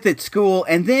at school.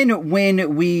 And then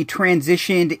when we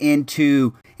transitioned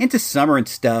into summer and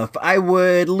stuff, I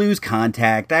would lose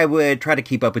contact. I would try to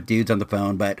keep up with dudes on the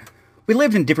phone, but we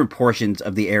lived in different portions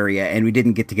of the area and we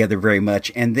didn't get together very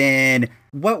much. And then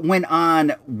what went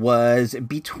on was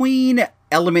between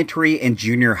elementary and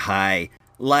junior high,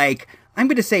 like, I'm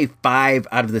going to say 5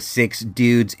 out of the 6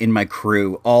 dudes in my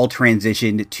crew all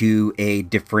transitioned to a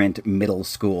different middle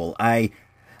school. I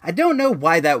don't know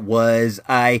why that was.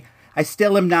 I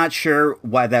still am not sure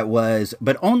why that was,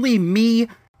 but only me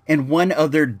and one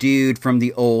other dude from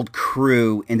the old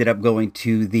crew ended up going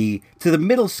to the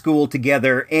middle school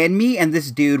together, and me and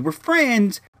this dude were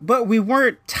friends, but we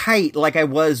weren't tight like I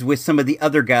was with some of the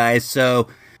other guys. So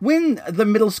when the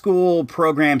middle school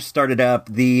program started up,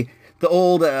 the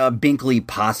old Binkley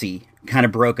posse kind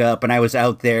of broke up, and I was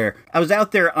out there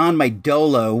on my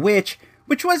dolo, which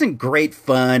wasn't great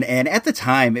fun, and at the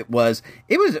time it was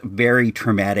very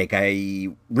traumatic. I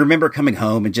remember coming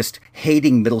home and just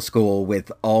hating middle school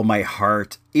with all my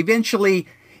heart. Eventually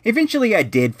I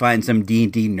did find some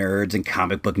D&D nerds and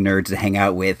comic book nerds to hang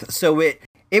out with, so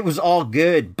it was all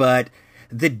good, but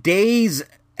the days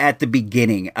at the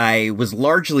beginning, I was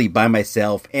largely by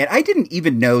myself, and I didn't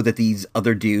even know that these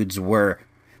other dudes were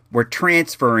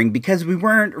transferring, because we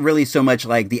weren't really so much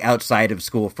like the outside of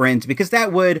school friends, because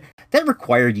that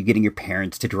required you getting your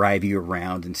parents to drive you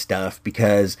around and stuff,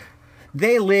 because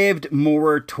they lived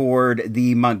more toward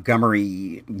the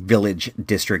Montgomery Village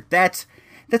district. That's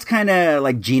kind of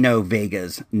like Gino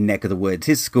Vega's neck of the woods.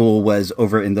 His school was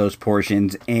over in those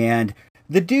portions, and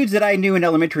the dudes that I knew in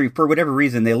elementary, for whatever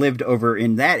reason, they lived over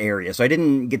in that area, so I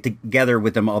didn't get together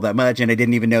with them all that much, and I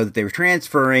didn't even know that they were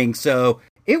transferring, so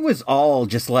it was all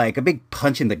just like a big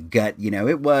punch in the gut,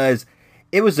 It was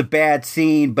a bad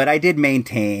scene, but I did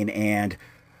maintain, and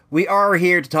we are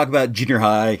here to talk about junior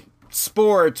high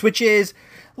sports, which is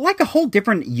like a whole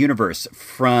different universe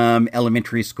from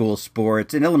elementary school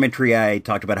sports. In elementary, I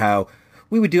talked about how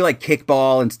we would do like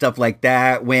kickball and stuff like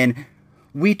that. When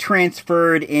we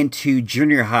transferred into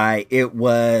junior high, it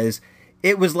was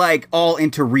like all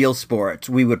into real sports.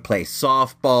 We would play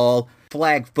softball,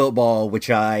 flag football, which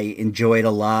I enjoyed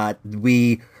a lot.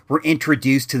 We were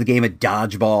introduced to the game of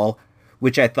dodgeball,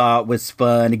 which I thought was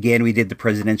fun. Again, we did the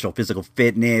presidential physical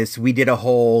fitness. We did a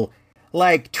whole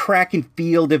like track and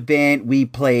field event. We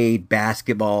played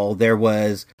basketball. There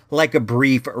was like a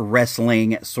brief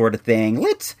wrestling sort of thing.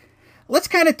 Let's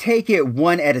kind of take it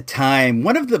one at a time.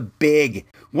 One of the big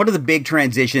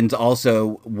transitions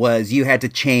also was you had to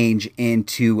change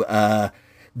into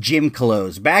gym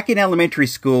clothes. Back in elementary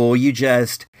school, you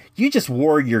just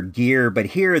wore your gear, but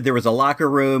here there was a locker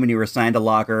room and you were assigned a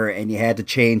locker and you had to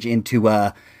change into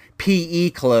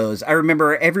PE clothes. I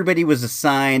remember everybody was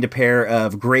assigned a pair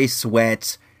of gray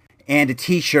sweats and a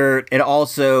t-shirt and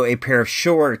also a pair of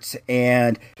shorts,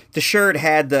 and the shirt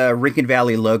had the Rincon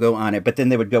Valley logo on it, but then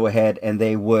they would go ahead and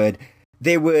they would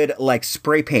like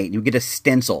spray paint. You would get a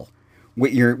stencil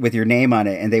with your name on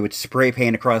it, and they would spray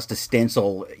paint across the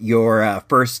stencil your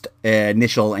first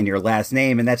initial and your last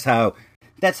name, and that's how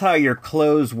your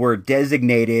clothes were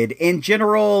designated. In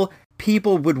general,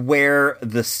 people would wear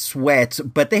the sweats,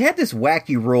 but they had this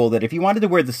wacky rule that if you wanted to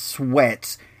wear the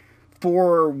sweats,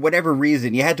 for whatever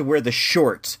reason, you had to wear the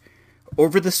shorts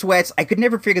over the sweats. I could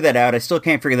never figure that out. I still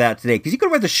can't figure that out today. Because you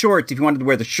could wear the shorts if you wanted to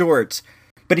wear the shorts.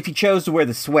 But if you chose to wear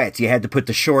the sweats, you had to put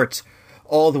the shorts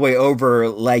all the way over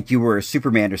like you were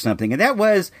Superman or something. And that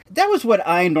was what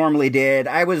I normally did.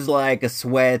 I was like a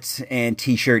sweats and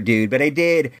t-shirt dude, but I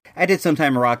did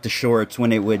sometimes rock the shorts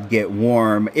when it would get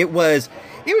warm. It was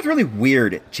really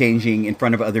weird changing in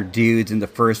front of other dudes in the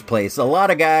first place. A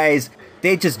lot of guys,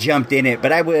 they just jumped in it,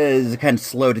 but I was kind of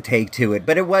slow to take to it.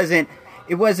 But it wasn't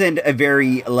a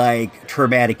very like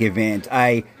traumatic event.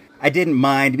 I didn't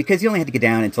mind because you only had to get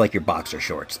down into like your boxer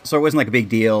shorts. So it wasn't like a big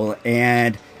deal.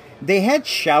 And they had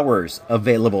showers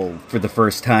available for the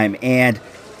first time, and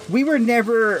we were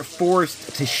never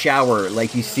forced to shower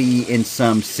like you see in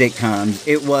some sitcoms.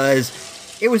 It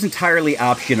was entirely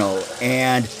optional,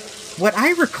 and what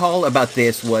I recall about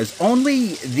this was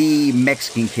only the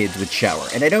Mexican kids would shower.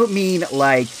 And I don't mean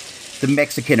like the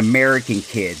Mexican-American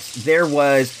kids. There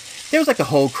was like a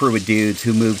whole crew of dudes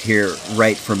who moved here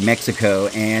right from Mexico,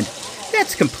 and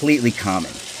that's completely common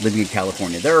living in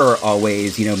California. There are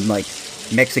always, like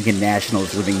Mexican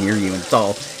nationals living near you, and it's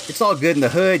all good in the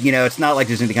hood. It's not like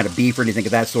there's any kind of beef or anything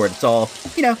of that sort. It's all,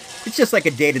 it's just like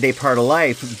a day-to-day part of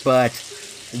life. But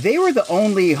they were the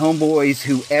only homeboys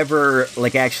who ever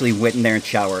like actually went in there and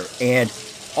showered. And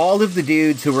all of the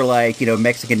dudes who were like,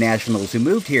 Mexican nationals who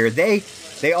moved here,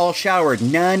 they all showered.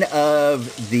 None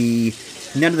of the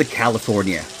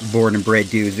California born and bred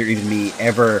dudes, or even me,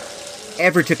 ever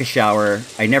took a shower.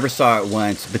 I never saw it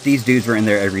once, but these dudes were in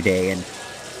there every day. And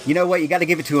you know what? You got to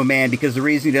give it to a man, because the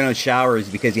reason you don't shower is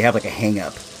because you have like a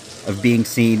hang-up of being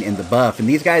seen in the buff. And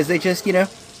these guys, they just,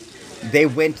 they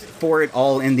went for it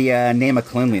all in the name of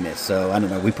cleanliness. So I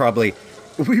don't know. We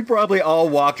probably all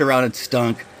walked around and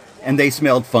stunk, and they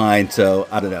smelled fine. So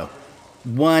I don't know.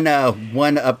 One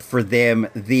up for them.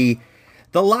 The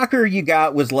locker you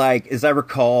got was like, as I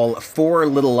recall, 4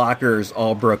 little lockers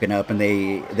all broken up, and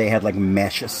they had like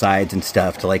mesh sides and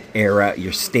stuff to like air out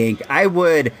your stink. I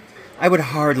would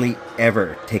hardly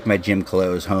ever take my gym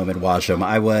clothes home and wash them.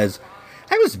 I was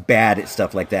bad at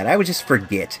stuff like that. I would just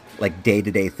forget like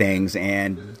day-to-day things,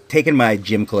 and taking my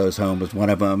gym clothes home was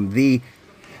one of them.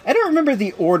 I don't remember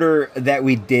the order that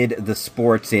we did the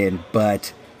sports in,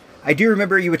 but I do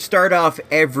remember you would start off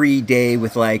every day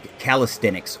with like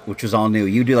calisthenics, which was all new.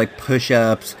 You do like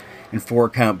push-ups and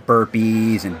 4-count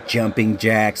burpees and jumping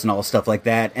jacks and all stuff like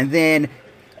that. And then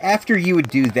after you would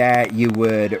do that, you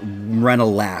would run a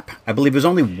lap. I believe it was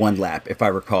only 1 lap, if I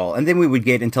recall. And then we would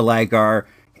get into like our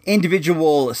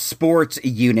individual sports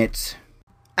units.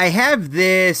 I have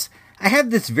this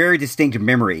very distinct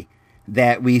memory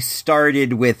that we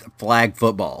started with flag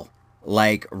football,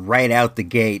 like right out the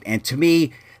gate. And to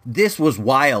me, this was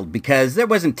wild because there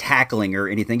wasn't tackling or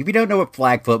anything. If you don't know what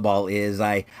flag football is,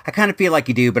 I kind of feel like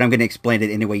you do, but I'm going to explain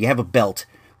it anyway. You have a belt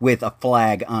with a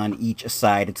flag on each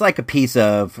side. It's like a piece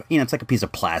of, it's like a piece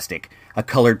of plastic, a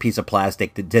colored piece of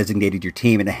plastic that designated your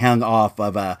team, and it hung off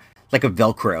of like a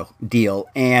Velcro deal.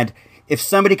 And if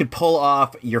somebody could pull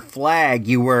off your flag,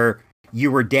 you were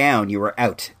down, you were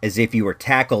out, as if you were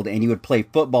tackled, and you would play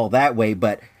football that way.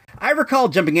 But I recall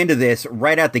jumping into this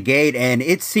right out the gate, and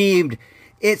it seemed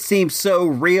so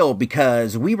real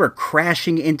because we were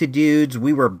crashing into dudes,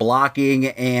 we were blocking,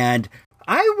 and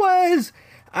I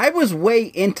was way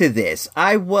into this.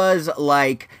 I was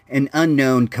like an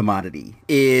unknown commodity,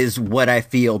 is what I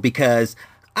feel, because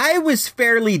I was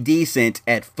fairly decent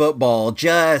at football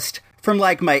just from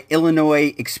like my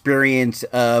Illinois experience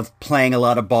of playing a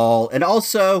lot of ball. And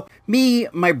also me,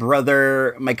 my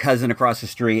brother, my cousin across the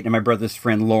street, and my brother's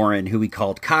friend Lauren, who we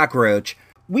called Cockroach,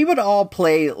 we would all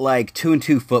play like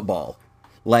 2-on-2 football,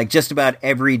 like just about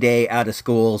every day out of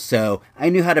school. So I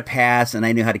knew how to pass, and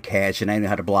I knew how to catch, and I knew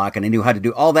how to block, and I knew how to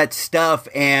do all that stuff.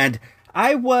 And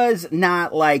I was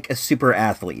not like a super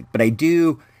athlete, but I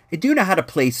do know how to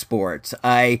play sports.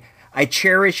 I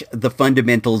cherish the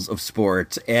fundamentals of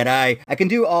sports, and I can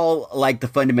do all like the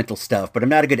fundamental stuff, but I'm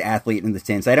not a good athlete in the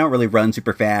sense I don't really run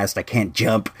super fast. I can't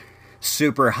jump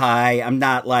super high. I'm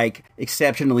not like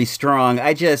exceptionally strong.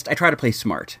 I try to play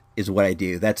smart is what I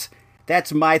do. That's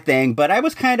my thing. But I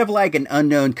was kind of like an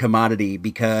unknown commodity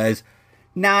because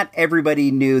not everybody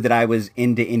knew that I was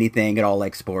into anything at all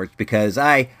like sports, because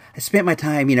I spent my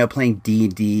time, playing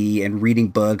D&D and reading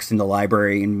books in the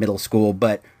library in middle school.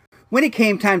 But when it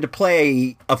came time to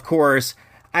play, of course,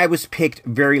 I was picked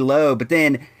very low. But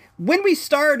then when we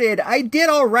started, I did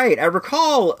all right. I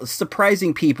recall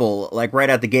surprising people like right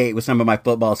out the gate with some of my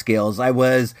football skills. I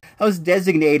was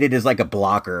designated as like a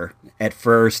blocker at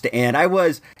first, and I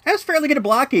was fairly good at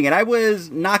blocking, and I was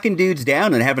knocking dudes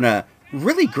down and having a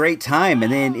really great time.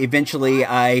 And then eventually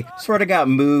I sort of got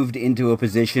moved into a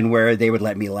position where they would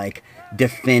let me like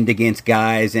defend against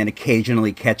guys and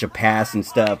occasionally catch a pass and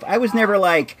stuff. I was never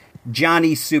like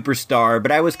Johnny Superstar,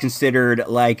 but I was considered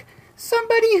like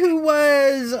somebody who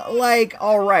was like,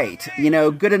 all right,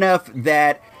 good enough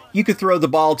that you could throw the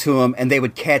ball to them and they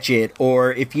would catch it.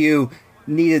 Or if you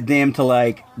needed them to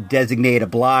like designate a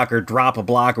block or drop a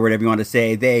block or whatever you want to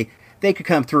say, they could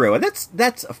come through. And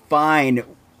that's fine.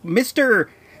 Mr.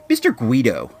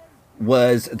 Guido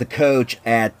was the coach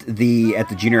at the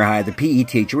junior high, the PE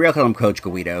teacher. We all call him Coach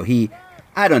Guido.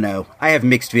 I don't know. I have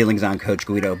mixed feelings on Coach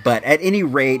Guido, but at any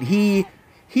rate, he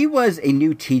was a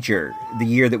new teacher the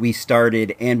year that we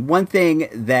started. And one thing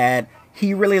that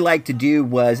he really liked to do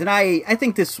was, and I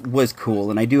think this was cool,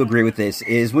 and I do agree with this,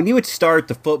 is when you would start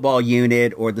the football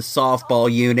unit or the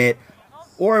softball unit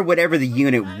or whatever the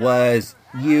unit was,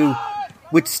 you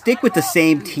would stick with the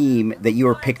same team that you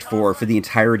were picked for the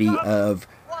entirety of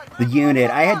the unit.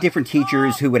 I had different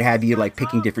teachers who would have you like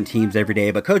picking different teams every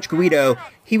day, but Coach Guido,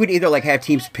 he would either like have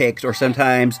teams picked or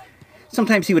sometimes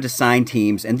he would assign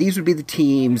teams, and these would be the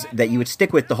teams that you would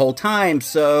stick with the whole time.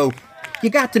 So you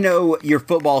got to know your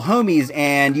football homies,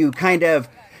 and you kind of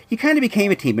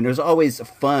became a team, and it was always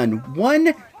fun.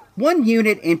 One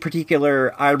unit in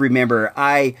particular, I remember,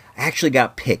 I actually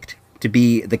got picked to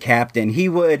be the captain. He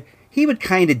would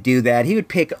kind of do that. He would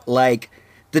pick like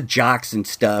the jocks and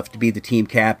stuff to be the team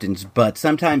captains, but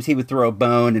sometimes he would throw a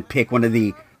bone and pick one of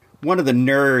the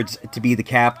nerds to be the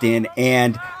captain.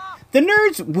 And the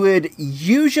nerds would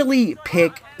usually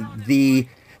pick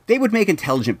they would make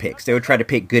intelligent picks. They would try to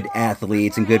pick good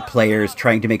athletes and good players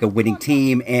trying to make a winning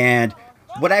team. And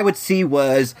what I would see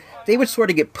was they would sort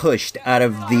of get pushed out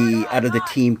of the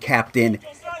team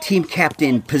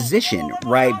captain position,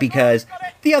 right? Because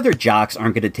the other jocks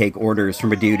aren't going to take orders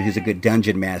from a dude who's a good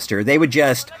dungeon master. They're going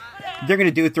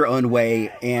to do it their own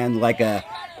way, and like a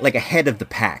head of the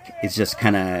pack is just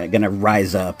kind of going to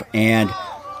rise up. And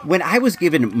when I was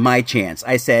given my chance,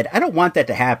 I said, I don't want that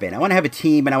to happen. I want to have a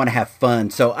team and I want to have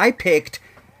fun. So I picked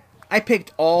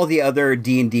all the other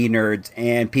D&D nerds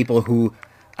and people who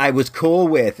I was cool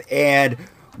with, and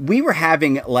we were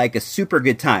having like a super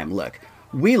good time. Look,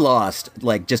 we lost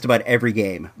like just about every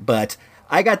game, but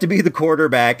I got to be the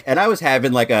quarterback, and I was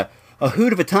having like a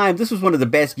hoot of a time. This was one of the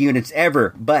best units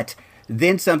ever, but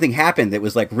then something happened that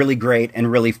was like really great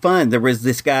and really fun. There was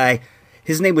this guy,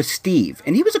 his name was Steve,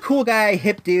 and he was a cool guy,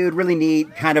 hip dude, really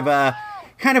neat, kind of a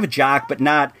jock, but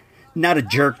not a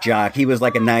jerk jock. He was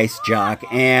like a nice jock.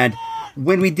 And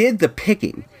when we did the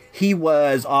picking, he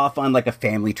was off on like a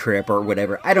family trip or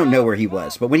whatever. I don't know where he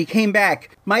was, but when he came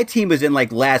back, my team was in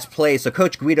like last place. So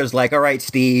Coach Guido's like, all right,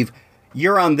 Steve,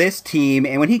 you're on this team.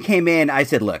 And when he came in, I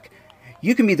said, look,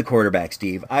 you can be the quarterback,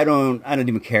 Steve. I don't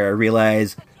even care. I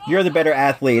realize you're the better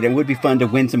athlete and it would be fun to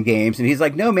win some games. And he's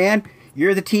like, no, man,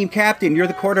 you're the team captain. You're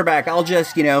the quarterback. I'll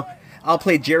just, I'll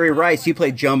play Jerry Rice. You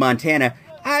play Joe Montana.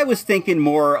 I was thinking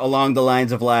more along the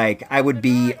lines of like, I would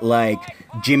be like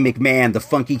Jim McMahon, the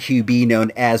funky QB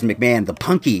known as McMahon, the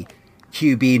punky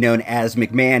QB known as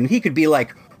McMahon. He could be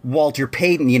like Walter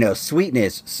Payton,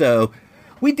 sweetness. So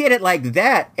we did it like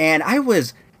that. And I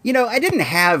was, I didn't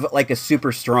have like a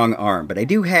super strong arm, but I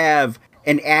do have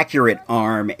an accurate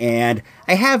arm, and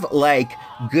I have like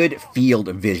good field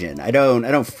vision. I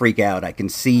don't freak out. I can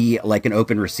see like an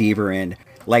open receiver and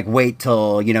like wait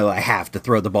till, I have to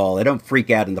throw the ball. I don't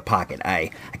freak out in the pocket. I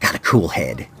got a cool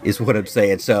head is what I'm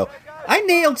saying. So I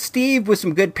nailed Steve with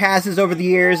some good passes over the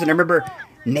years, and I remember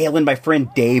nailing my friend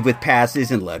Dave with passes,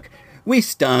 and look, we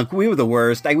stunk. We were the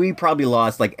worst. We probably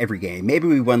lost like every game. Maybe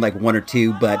we won like one or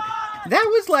two, but that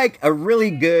was like a really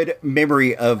good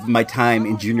memory of my time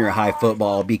in junior high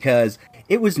football, because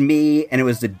it was me and it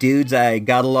was the dudes I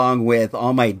got along with,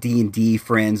 all my D&D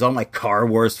friends, all my Car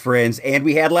Wars friends, and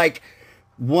we had like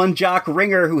one jock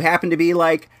ringer who happened to be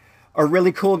like a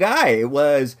really cool guy. It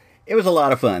was a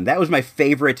lot of fun. That was my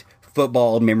favorite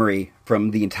football memory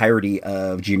from the entirety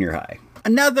of junior high.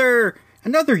 Another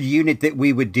unit that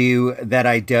we would do that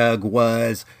I dug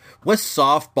was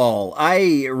softball.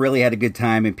 I really had a good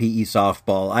time in PE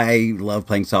softball. I love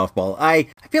playing softball. I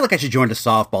feel like I should join a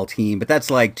softball team, but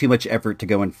that's like too much effort to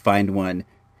go and find one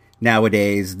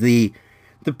nowadays. The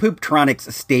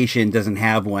Pooptronics station doesn't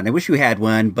have one. I wish we had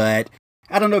one, but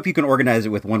I don't know if you can organize it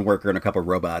with one worker and a couple of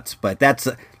robots. But that's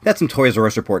some Toys R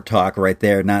Us report talk right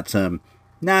there, not some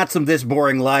This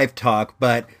Boring Life talk.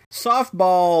 But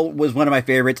softball was one of my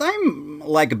favorites. I'm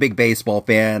like a big baseball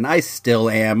fan. I still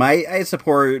am. I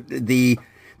support the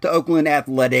Oakland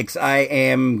Athletics. I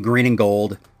am green and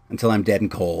gold until I'm dead and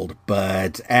cold.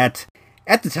 But at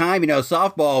at the time,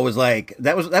 softball was like,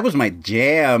 that was my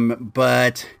jam,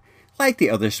 but like the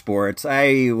other sports,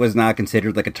 I was not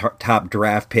considered like a top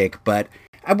draft pick, but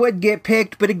I would get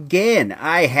picked. But again,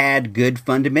 I had good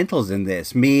fundamentals in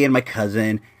this. Me and my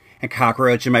cousin and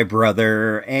Cockroach and my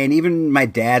brother and even my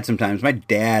dad sometimes. My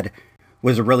dad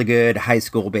was a really good high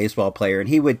school baseball player, and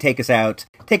he would take us down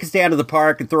to the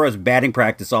park and throw us batting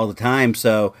practice all the time.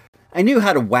 So I knew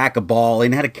how to whack a ball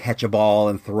and how to catch a ball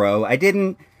and throw. I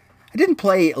didn't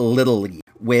play Little League,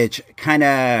 which kind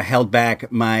of held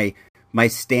back my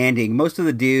standing. Most of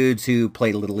the dudes who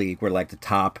played Little League were like the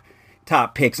top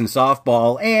picks in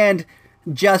softball, and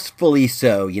justfully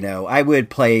so. I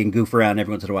would play and goof around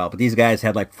every once in a while, but these guys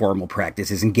had like formal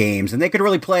practices and games, and they could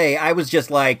really play. I was just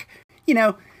like,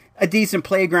 a decent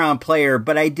playground player,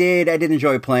 but I did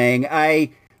enjoy playing.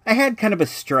 I had kind of a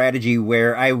strategy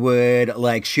where I would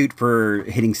like shoot for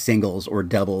hitting singles or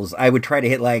doubles. I would try to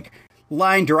hit like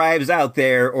line drives out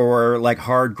there or like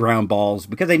hard ground balls,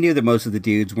 because I knew that most of the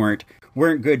dudes weren't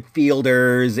good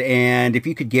fielders, and if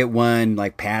you could get one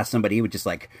like past somebody, it would just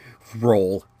like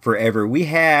roll forever. We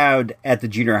had at the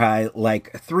junior high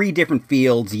like 3 different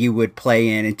fields you would play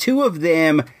in, and 2 of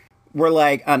them were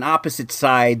like on opposite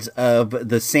sides of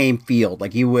the same field.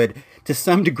 Like you would to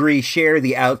some degree share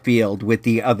the outfield with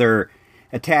the other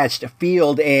attached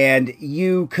field, and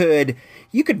you could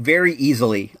very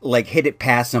easily like hit it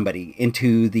past somebody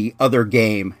into the other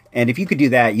game. And if you could do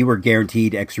that, you were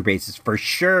guaranteed extra bases for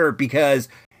sure, because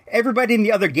everybody in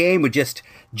the other game would just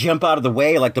jump out of the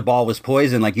way like the ball was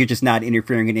poison, like you're just not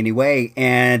interfering in any way,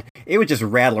 and it would just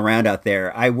rattle around out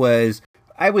there. I was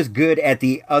good at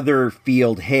the other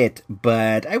field hit,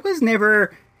 but I was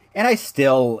never, and I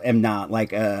still am not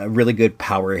like a really good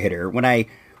power hitter. When I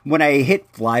hit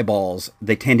fly balls,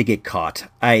 they tend to get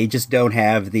caught. I just don't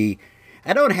have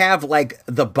like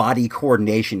the body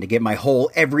coordination to get my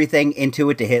whole everything into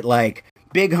it to hit like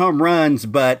big home runs,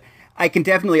 but I can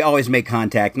definitely always make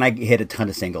contact, and I hit a ton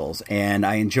of singles, and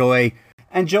I enjoy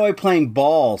playing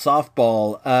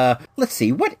softball. Let's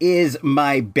see, what is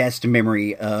my best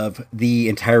memory of the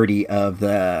entirety of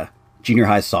the junior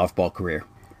high softball career?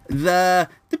 The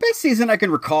best season I can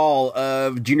recall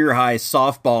of junior high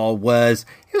softball was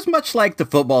much like the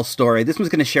football story. This one's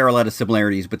going to share a lot of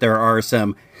similarities, but there are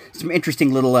some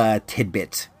interesting little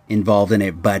tidbits involved in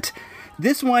it. But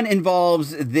this one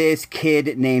involves this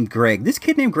kid named Greg. This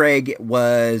kid named Greg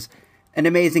was an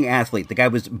amazing athlete. The guy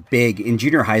was big. In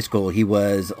junior high school, he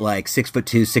was like 6'2",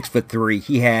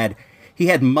 6'3". He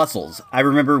had muscles. I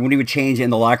remember when he would change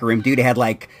in the locker room, dude had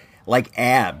like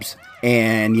abs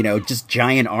and just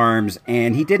giant arms.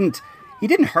 And he didn't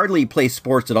hardly play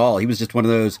sports at all. He was just one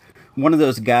of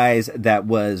those guys that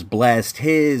was blessed.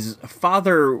 His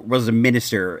father was a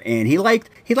minister, and he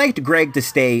liked Greg to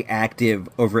stay active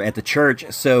over at the church,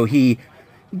 so he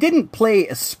didn't play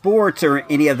sports or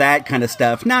any of that kind of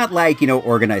stuff. Not like,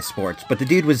 organized sports, but the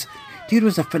dude was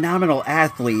a phenomenal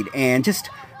athlete and just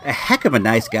a heck of a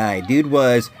nice guy. Dude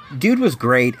was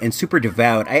great and super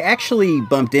devout. I actually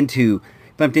bumped into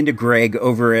Greg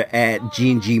over at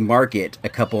G&G Market a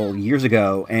couple years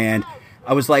ago, and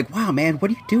I was like, wow, man,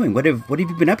 what are you doing? What have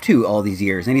you been up to all these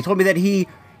years? And he told me that he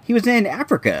was in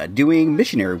Africa doing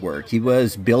missionary work. He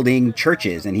was building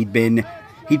churches, and he'd been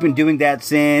doing that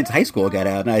since high school got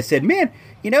out. And I said, man,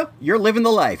 you're living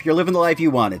the life. You're living the life you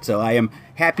wanted. So I am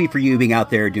happy for you being out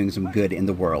there doing some good in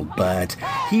the world. But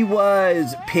he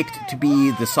was picked to be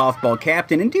the softball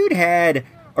captain, and dude had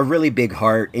a really big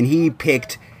heart, and he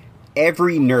picked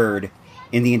every nerd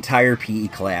in the entire PE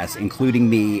class, including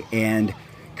me, and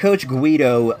Coach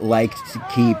Guido liked to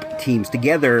keep teams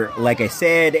together, like I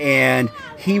said, and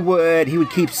he would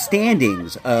keep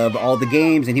standings of all the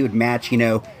games, and he would match,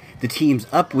 the teams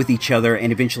up with each other,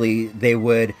 and eventually they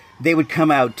would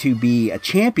come out to be a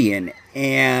champion.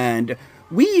 And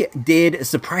we did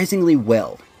surprisingly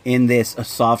well in this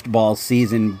softball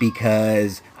season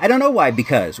because I don't know why,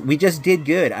 because we just did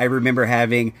good. I remember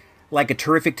having like a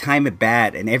terrific time at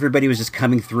bat, and everybody was just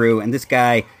coming through, and this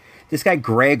guy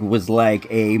Greg was like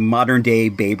a modern day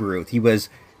Babe Ruth. He was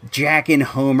jacking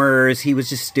homers. He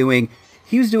was doing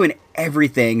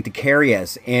everything to carry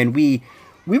us. And we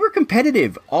were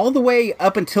competitive all the way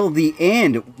up until the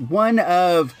end. One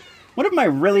of my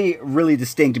really, really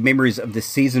distinct memories of this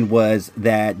season was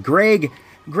that Greg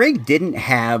didn't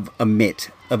have a mitt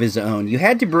of his own. You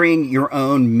had to bring your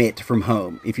own mitt from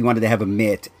home if you wanted to have a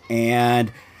mitt.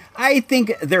 And I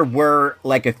think there were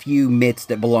like a few mitts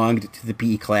that belonged to the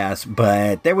PE class,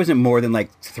 but there wasn't more than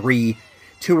like 2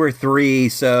 or 3.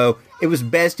 So it was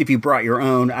best if you brought your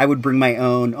own. I would bring my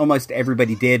own. Almost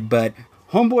everybody did, but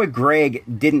homeboy Greg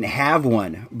didn't have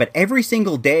one. But every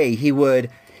single day he would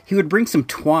he would bring some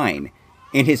twine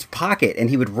in his pocket, and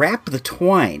he would wrap the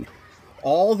twine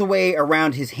all the way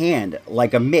around his hand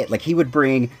like a mitt. Like, he would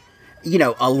bring,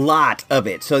 a lot of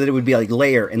it so that it would be like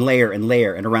layer and layer and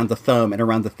layer and around the thumb and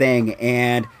around the thing.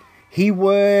 And he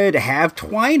would have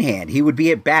twine hand. He would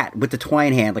be at bat with the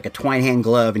twine hand, like a twine hand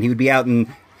glove, and he would be out in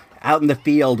the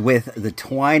field with the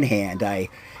twine hand. I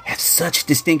have such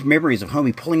distinct memories of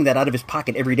homie pulling that out of his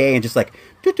pocket every day and just like,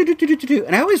 do.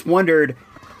 And I always wondered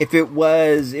if it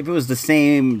was the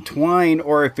same twine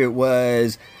or if it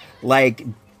was like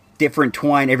different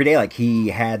twine every day. Like, he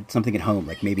had something at home,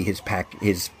 like maybe his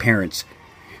parents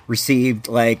received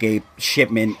like a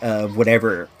shipment of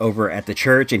whatever over at the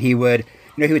church, and he would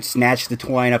snatch the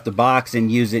twine off the box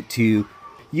and use it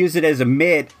as a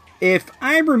mitt. If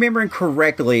I'm remembering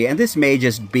correctly, and this may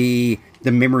just be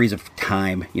the memories of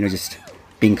time, just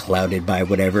being clouded by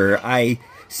whatever, I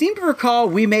seem to recall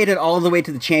we made it all the way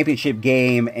to the championship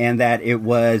game and that it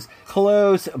was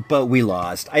close, but we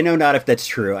lost. I know not if that's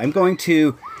true. I'm going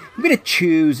to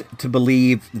choose to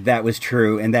believe that was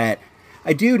true, and that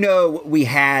I do know we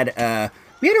had a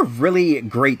really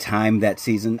great time that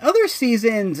season. Other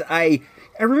seasons, I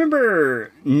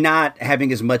remember not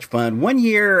having as much fun. One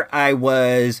year I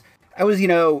was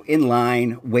in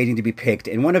line waiting to be picked,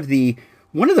 and one of the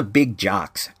big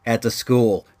jocks at the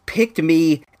school picked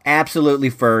me absolutely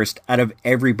first out of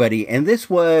everybody, and this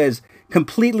was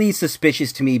completely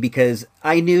suspicious to me because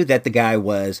I knew that the guy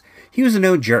was a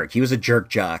known jerk. He was a jerk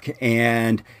jock,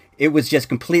 and it was just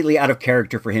completely out of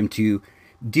character for him to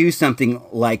do something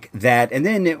like that. And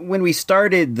then when we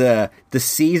started the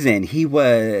season, he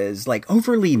was like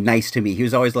overly nice to me. He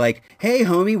was always like, "Hey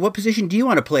homie, what position do you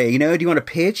want to play? Do you want to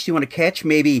pitch? Do you want to catch?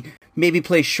 Maybe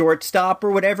play shortstop or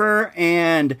whatever?"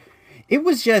 And it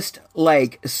was just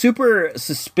like super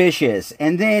suspicious.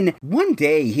 And then one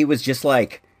day he was just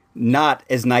like not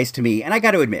as nice to me. And I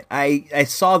got to admit, I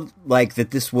saw like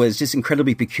that this was just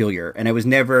incredibly peculiar, and I was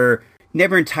never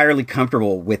entirely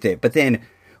comfortable with it. But then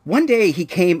one day he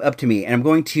came up to me, and I'm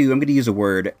going to use a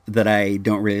word that I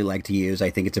don't really like to use.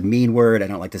 I think it's a mean word. I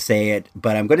don't like to say it,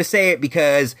 but I'm going to say it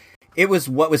because it was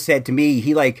what was said to me.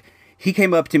 He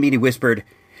came up to me and he whispered,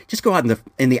 "Just go out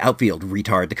in the outfield,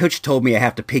 retard. The coach told me I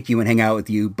have to pick you and hang out with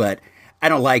you, but I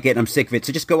don't like it and I'm sick of it.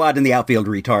 So just go out in the outfield,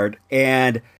 retard."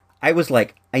 And I was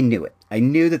like, I knew it. I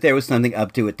knew that there was something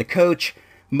up to it. The coach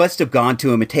must have gone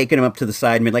to him and taken him up to the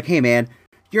side and been like, "Hey man,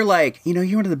 you're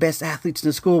you're one of the best athletes in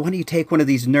the school. Why don't you take one of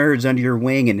these nerds under your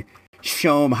wing and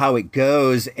show them how it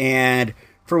goes?" And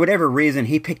for whatever reason,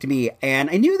 he picked me, and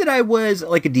I knew that I was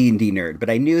like a D&D nerd, but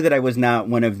I knew that I was not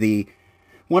one of the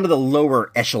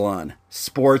lower echelon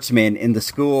sportsmen in the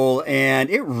school, and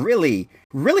it really,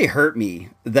 really hurt me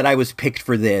that I was picked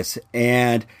for this.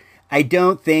 And I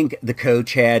don't think the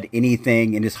coach had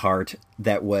anything in his heart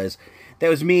that was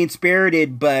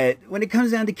mean-spirited, but when it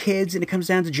comes down to kids and it comes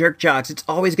down to jerk jocks, it's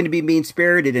always going to be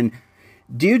mean-spirited, and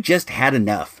dude just had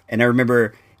enough. And I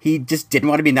remember he just didn't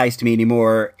want to be nice to me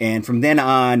anymore, and from then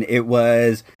on, it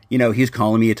was, he was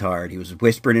calling me a tard. He was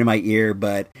whispering in my ear,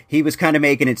 but he was kind of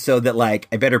making it so that, like,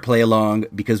 I better play along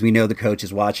because we know the coach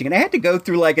is watching. And I had to go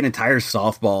through, like, an entire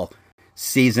softball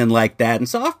season like that, and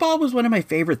softball was one of my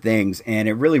favorite things, and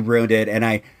it really ruined it, and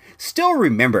I still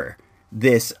remember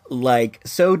this like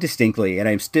so distinctly, and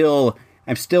I'm still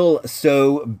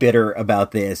so bitter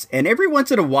about this. And every once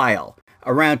in a while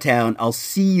around town, I'll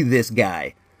see this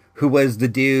guy who was the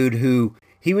dude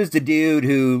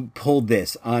who pulled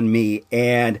this on me.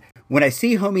 And when I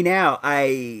see homie now,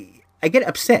 I get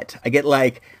upset. I get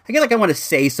like I want to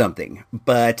say something,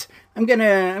 but I'm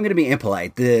gonna be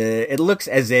impolite. It looks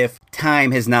as if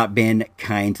time has not been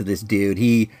kind to this dude.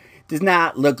 He does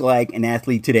not look like an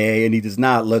athlete today, and he does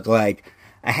not look like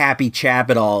a happy chap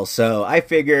at all. So I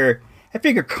figure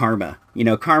karma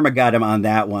got him on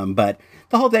that one. But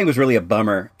the whole thing was really a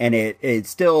bummer, and it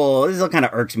still kind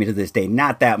of irks me to this day.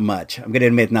 Not that much. I'm gonna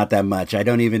admit, not that much. I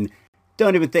don't even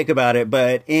think about it.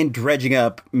 But in dredging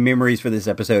up memories for this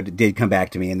episode, it did come back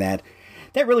to me, and that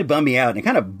really bummed me out. And it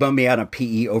kind of bummed me out on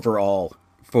PE overall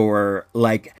for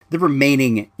like the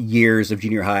remaining years of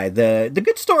junior high. The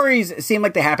good stories seemed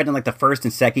like they happened in like the first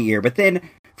and second year, but then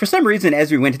for some reason,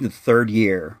 as we went into the third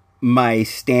year, my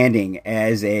standing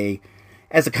as a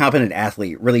competent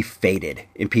athlete really faded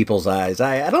in people's eyes.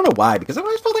 I don't know why, because I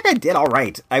always felt like I did all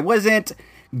right. I wasn't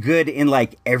good in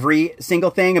like every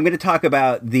single thing. I'm going to talk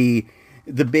about the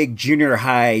big junior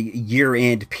high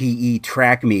year-end PE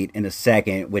track meet in a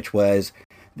second,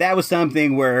 that was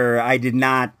something where I did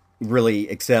not really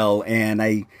excel, and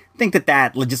I think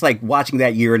that just like watching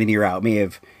that year in and year out may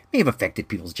have affected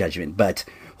people's judgment. But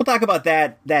we'll talk about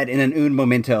that in un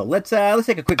momento. Let's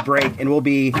take a quick break, and we'll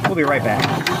be right back.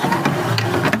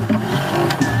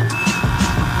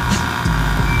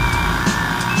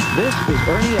 This is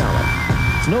Ernie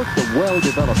Allen. Note the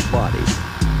well-developed body.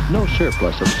 No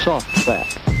surplus of soft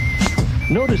fat.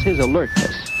 Notice his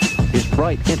alertness, his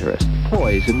bright interest,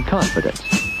 poise, and confidence.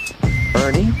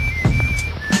 Ernie.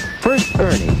 First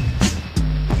Ernie.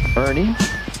 Ernie.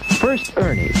 First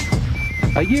Ernie.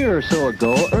 A year or so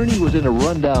ago, Ernie was in a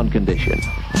rundown condition.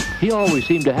 He always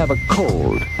seemed to have a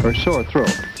cold or sore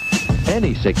throat.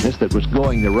 Any sickness that was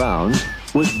going the rounds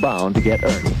was bound to get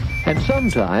Ernie. And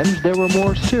sometimes there were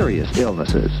more serious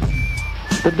illnesses.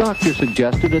 The doctor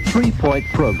suggested a 3-point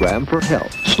program for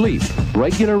health: sleep,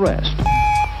 regular rest,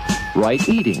 right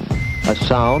eating, a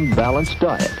sound, balanced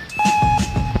diet,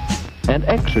 and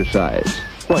exercise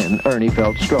when Ernie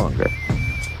felt stronger.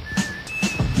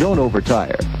 Don't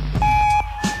overtire.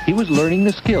 He was learning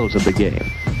the skills of the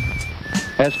game.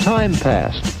 As time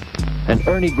passed and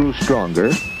Ernie grew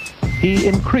stronger, he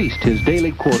increased his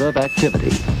daily quota of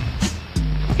activity.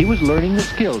 He was learning the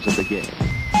skills of the game.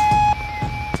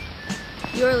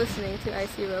 You're listening to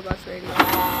IC Robots Radio.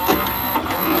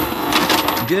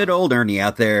 Good old Ernie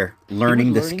out there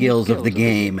learning the skills of the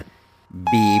game.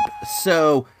 Beep.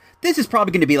 So, this is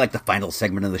probably going to be like the final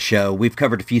segment of the show. We've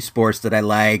covered a few sports that I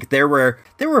like. There were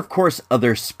of course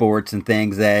other sports and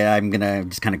things that I'm going to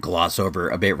just kind of gloss over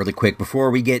a bit really quick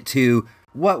before we get to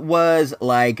what was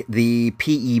like the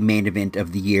PE main event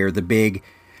of the year, the big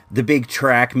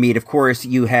track meet. Of course,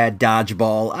 you had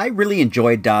dodgeball. I really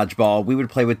enjoyed dodgeball. We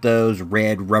would play with those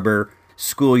red rubber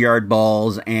schoolyard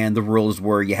balls, and the rules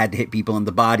were you had to hit people in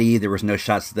the body. There was no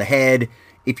shots to the head.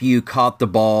 If you caught the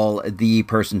ball, the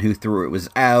person who threw it was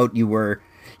out. You were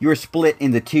split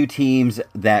into two teams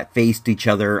that faced each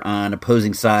other on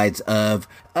opposing sides of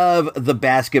the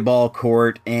basketball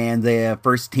court, and the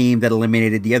first team that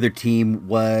eliminated the other team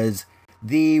was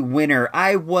the winner.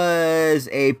 I was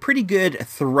a pretty good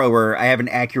thrower. I have an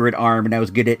accurate arm, and I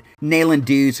was good at nailing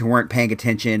dudes who weren't paying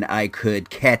attention. I could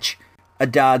catch a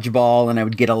dodgeball, and I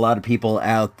would get a lot of people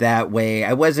out that way.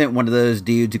 I wasn't one of those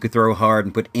dudes who could throw hard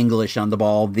and put English on the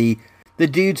ball. The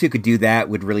dudes who could do that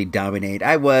would really dominate.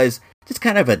 I was just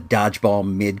kind of a dodgeball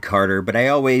mid-carder, but I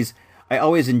always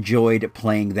enjoyed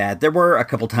playing that. There were a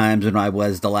couple times when I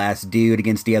was the last dude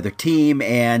against the other team,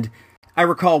 and I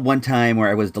recall one time where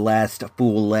I was the last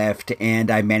fool left, and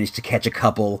I managed to catch a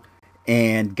couple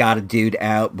and got a dude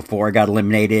out before I got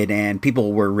eliminated, and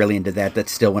people were really into that.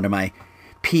 That's still one of my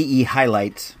PE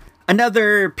highlights.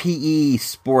 Another PE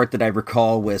sport that I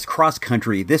recall was cross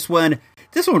country. This one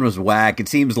was whack. It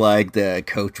seems like the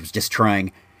coach was just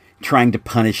trying to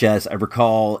punish us. I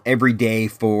recall every day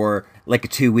for like a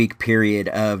 2-week period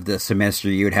of the semester,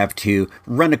 you would have to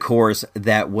run a course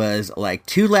that was like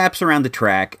 2 laps around the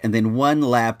track and then 1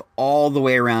 lap all the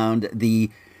way around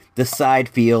the side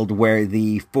field where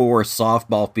the 4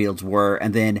 softball fields were,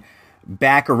 and then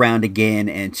back around again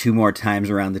and 2 more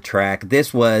times around the track.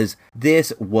 This was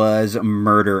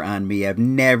murder on me. I've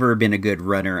never been a good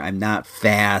runner. I'm not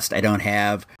fast. I don't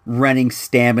have running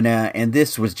stamina, and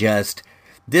this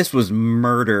was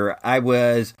murder. I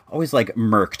was always like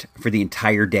murked for the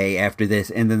entire day after this,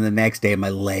 and then the next day my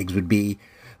legs would be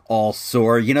all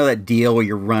sore. You know that deal where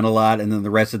you run a lot and then the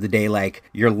rest of the day like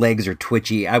your legs are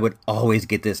twitchy? I would always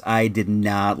get this. I did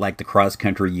not like the cross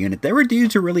country unit. There were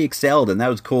dudes who really excelled, and that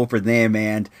was cool for them,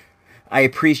 and I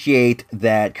appreciate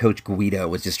that Coach Guido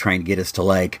was just trying to get us to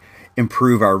like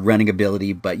improve our running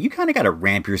ability, but you kind of got to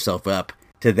ramp yourself up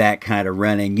to that kind of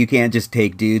running. You can't just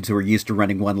take dudes who are used to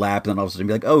running 1 lap and then all of a sudden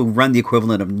be like, oh, run the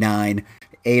equivalent of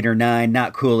 8 or 9,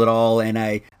 not cool at all. And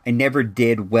I never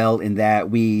did well in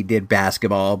that. We did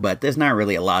basketball, but there's not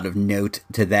really a lot of note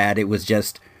to that. It was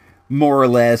just more or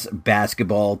less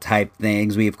basketball type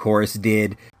things. We, of course,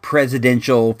 did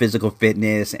presidential physical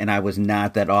fitness, and I was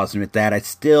not that awesome at that. I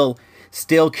still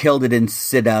killed it in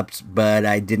sit-ups, but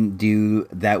I didn't do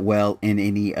that well in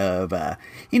any of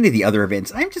the other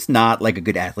events. I'm just not like a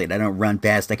good athlete. I don't run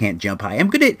fast. I can't jump high. I'm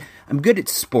good at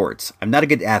sports. I'm not a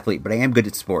good athlete, but I am good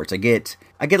at sports. I get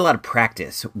a lot of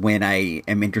practice when I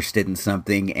am interested in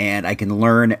something, and I can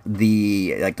learn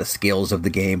the skills of the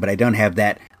game, but I don't have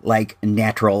that like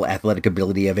natural athletic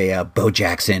ability of a Bo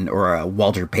Jackson or a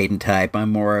Walter Payton type.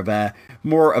 I'm more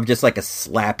of just like a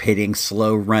slap hitting,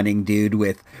 slow running dude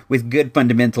with good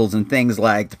fundamentals, and things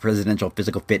like the presidential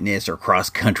physical fitness or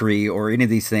cross country or any of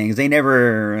these things. They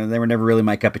were never really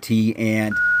my cup of tea.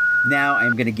 And now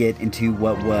I'm going to get into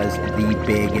what was the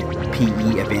big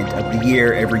PE event of the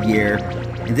year every year.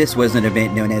 And this was an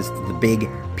event known as the Big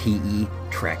PE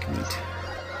Track Meet.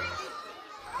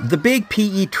 The big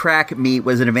PE track meet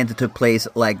was an event that took place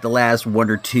like the last 1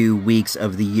 or 2 weeks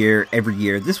of the year, every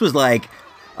year. This was like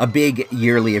a big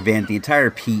yearly event. The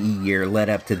entire PE year led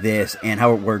up to this, and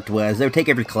how it worked was they would take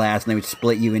every class and they would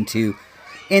split you into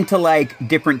like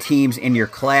different teams in your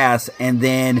class, and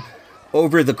then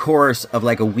over the course of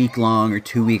like a week-long or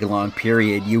 2-week-long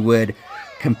period, you would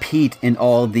compete in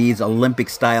all these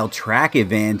Olympic-style track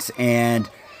events, and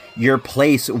your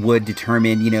place would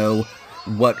determine,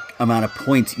 what amount of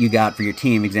points you got for your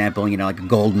team. Example, like a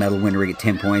gold medal winner would get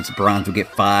 10 points, bronze would get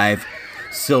 5,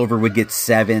 silver would get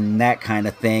 7, that kind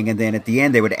of thing. And then at the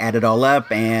end, they would add it all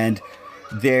up, and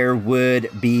there would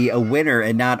be a winner.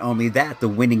 And not only that, the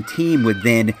winning team would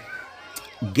then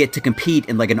get to compete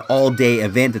in like an all-day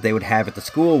event that they would have at the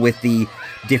school with the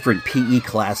different PE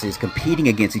classes competing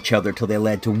against each other till they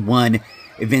led to one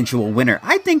eventual winner.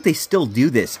 I think they still do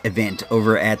this event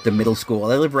over at the middle school.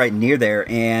 I live right near there,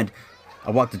 and I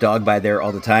walk the dog by there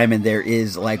all the time, and there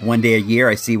is like one day a year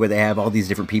I see where they have all these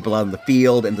different people out in the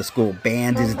field, and the school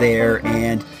band is there,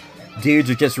 and dudes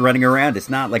are just running around.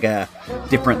 It's not like a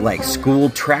different like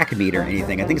school track meet or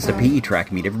anything. I think it's a PE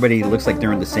track meet. Everybody looks like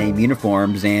they're in the same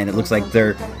uniforms, and it looks like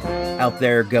they're out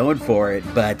there going for it.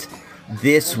 But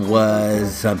this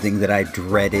was something that I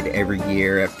dreaded every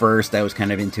year. At first, I was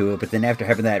kind of into it, but then after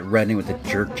having that run-in with the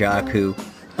jerk jock who,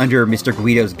 under Mr.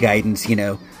 Guido's guidance,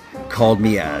 called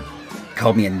me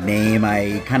a name,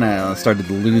 I kind of started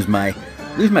to lose my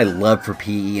love for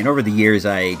PE, and over the years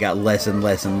I got less and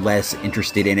less and less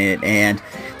interested in it, and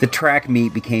the track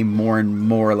meet became more and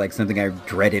more like something I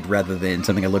dreaded rather than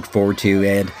something I looked forward to.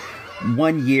 And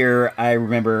one year I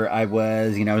remember I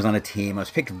was on a team. I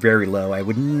was picked very low. I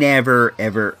would never,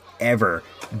 ever, ever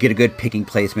get a good picking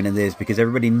placement in this because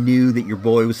everybody knew that your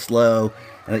boy was slow,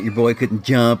 and that your boy couldn't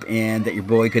jump, and that your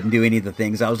boy couldn't do any of the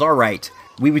things. I was all right.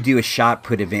 We would do a shot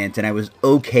put event, and I was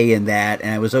okay in that, and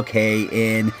I was okay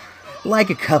in like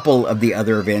a couple of the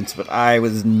other events, but I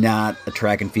was not a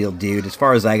track and field dude. As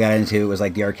far as I got into, it was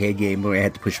like the arcade game where I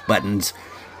had to push buttons,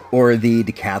 or the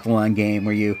decathlon game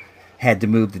where you had to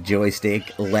move the joystick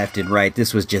left and right.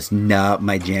 This was just not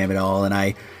my jam at all, and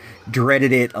I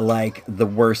dreaded it like the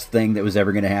worst thing that was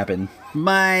ever going to happen.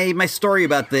 My story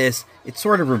about this, it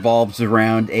sort of revolves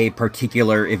around a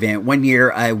particular event. One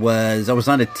year I was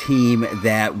on a team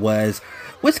that was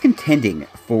contending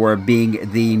for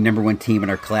being the number one team in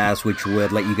our class, which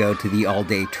would let you go to the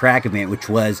all-day track event, which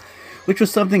was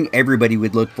something everybody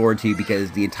would look forward to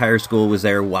because the entire school was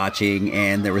there watching,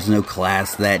 and there was no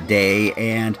class that day,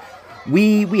 and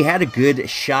we had a good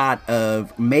shot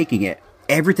of making it.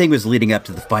 Everything was leading up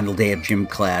to the final day of gym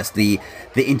class, the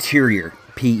interior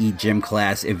PE gym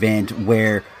class event,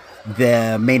 where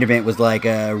the main event was like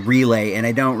a relay, and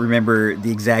I don't remember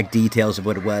the exact details of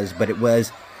what it was, but it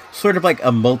was sort of like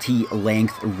a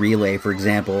multi-length relay. For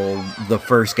example, the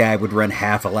first guy would run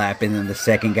half a lap, and then the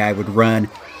second guy would run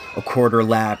a quarter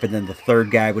lap, and then the third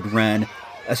guy would run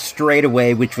a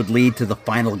straightaway, which would lead to the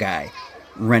final guy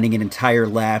running an entire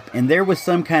lap. And there was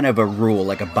some kind of a rule,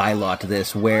 like a bylaw to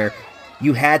this, where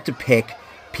you had to pick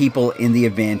people in the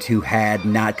event who had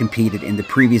not competed in the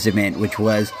previous event, which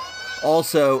was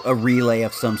also a relay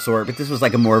of some sort, but this was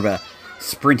like a more of a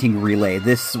sprinting relay.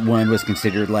 This one was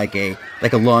considered like a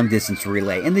long distance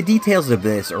relay, and the details of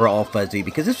this are all fuzzy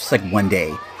because this was like one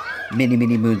day, many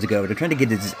moons ago. They're trying to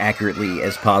get it as accurately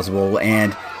as possible,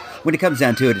 and when it comes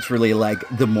down to it, it's really like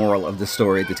the moral of the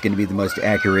story that's going to be the most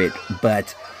accurate.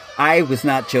 But I was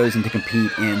not chosen to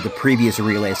compete in the previous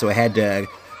relay, so I had to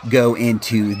go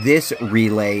into this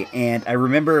relay, and I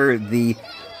remember the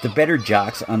better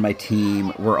jocks on my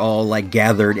team were all like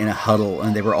gathered in a huddle,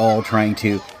 and they were all trying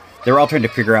to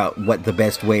figure out what the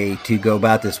best way to go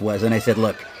about this was. And I said,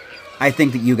 look, I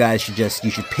think that you guys should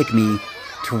pick me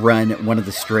to run one of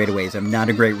the straightaways. I'm not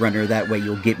a great runner. That way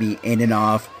you'll get me in and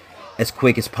off as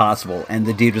quick as possible. And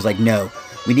the dude was like, no,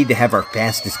 we need to have our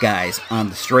fastest guys on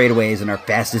the straightaways and our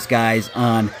fastest guys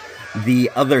on the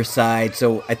other side.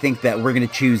 So I think that we're going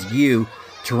to choose you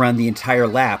to run the entire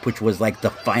lap, which was like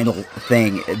the final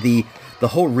thing. The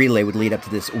whole relay would lead up to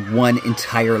this one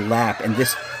entire lap, and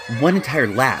this one entire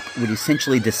lap would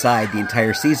essentially decide the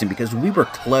entire season because we were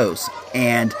close,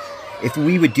 and if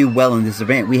we would do well in this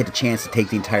event, we had a chance to take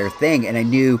the entire thing. And I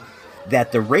knew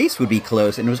that the race would be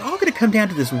close, and it was all going to come down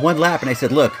to this one lap. And I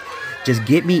said, look, just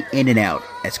get me in and out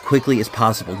as quickly as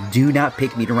possible. Do not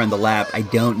pick me to run the lap. I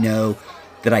don't know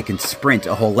that I can sprint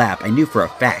a whole lap. I knew for a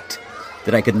fact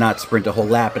that I could not sprint a whole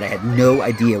lap, and I had no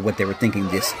idea what they were thinking.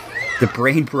 The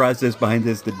brain process behind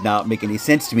this did not make any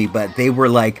sense to me, but they were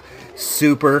like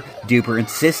super duper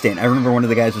insistent. I remember one of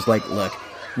the guys was like, look,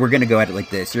 we're going to go at it like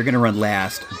this. You're going to run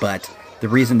last, but The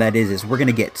reason that is we're going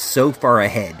to get so far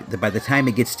ahead that by the time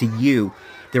it gets to you,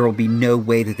 there will be no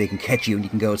way that they can catch you, and you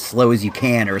can go as slow as you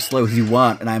can or as slow as you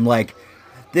want. And I'm like,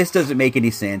 this doesn't make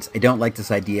any sense. I don't like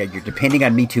this idea. You're depending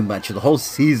on me too much. The whole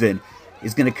season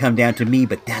is going to come down to me,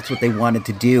 but that's what they wanted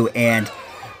to do. And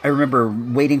I remember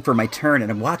waiting for my turn,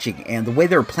 and I'm watching, and the way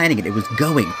they were planning it, it was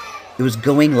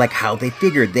going like how they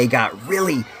figured. They got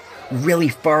really, really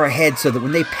far ahead so that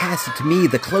when they passed it to me,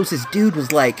 the closest dude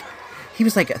was like, he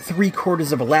was like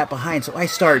 3/4 of a lap behind. So I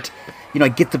start, I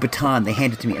get the baton, they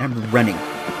hand it to me, and I'm running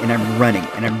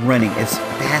as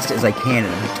fast as I can,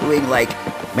 and I'm doing like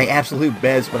my absolute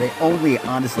best, but I only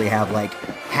honestly have like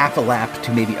half a lap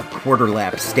to maybe a quarter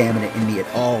lap stamina in me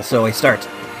at all. So I start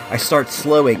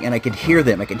slowing, and I can hear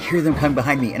them coming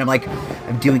behind me, and I'm like,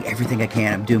 I'm doing everything I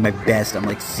can, I'm doing my best, I'm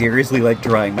like seriously like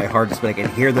trying my hardest, but I can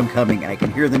hear them coming, and I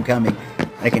can hear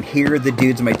the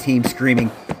dudes on my team screaming,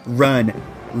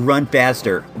 run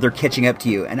faster, they're catching up to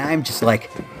you. And I'm just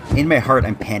like, in my heart,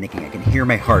 I'm panicking. I can hear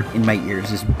my heart in my ears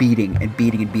just beating, and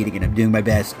I'm doing my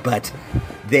best. But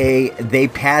they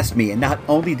passed me, and not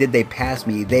only did they pass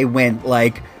me, they went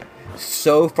like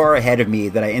so far ahead of me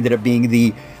that I ended up being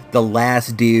the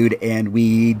last dude, and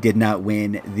we did not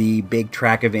win the big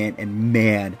track event. And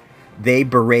man, they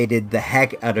berated the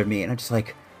heck out of me, and I'm just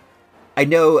like, I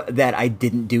know that I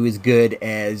didn't do as good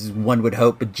as one would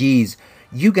hope, but geez,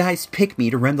 you guys picked me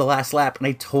to run the last lap, and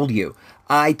I told you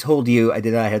I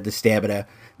did not have the stamina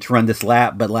to run this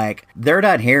lap, but like, they're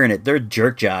not hearing it. They're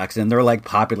jerk jocks, and they're like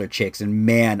popular chicks, and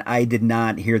man, I did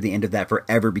not hear the end of that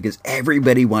forever, because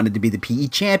everybody wanted to be the PE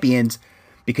champions,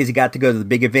 because you got to go to the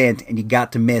big event, and you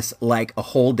got to miss like a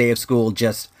whole day of school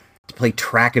just to play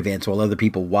track events while other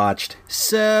people watched.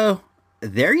 So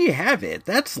there you have it.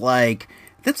 That's like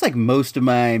most of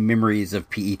my memories of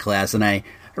PE class, and I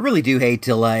really do hate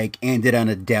to like end it on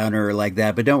a downer like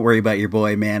that, but don't worry about your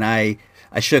boy, man. I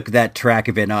shook that track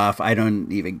event off. I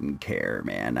don't even care,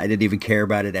 man. I didn't even care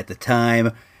about it at the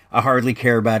time. I hardly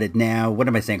care about it now. What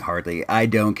am I saying hardly? I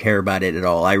don't care about it at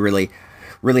all. I really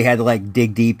had to like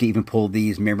dig deep to even pull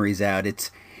these memories out.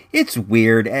 It's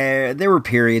weird. There were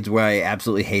periods where I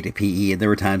absolutely hated PE, and there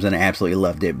were times when I absolutely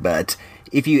loved it, but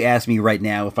if you ask me right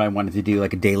now if I wanted to do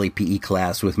like a daily PE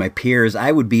class with my peers,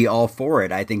 I would be all for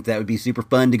it. I think that would be super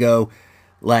fun to go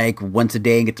like once a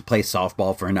day and get to play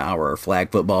softball for an hour or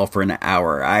flag football for an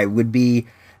hour. I would be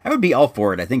all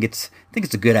for it. I think it's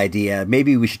a good idea.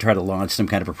 Maybe we should try to launch some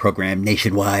kind of a program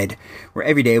nationwide where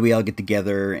every day we all get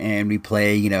together and we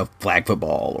play, flag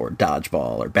football or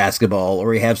dodgeball or basketball, or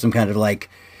we have some kind of like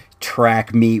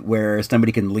track meet where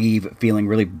somebody can leave feeling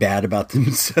really bad about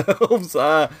themselves.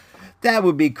 That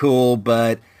would be cool,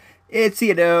 but it's,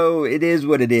 it is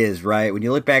what it is, right? When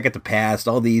you look back at the past,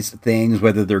 all these things,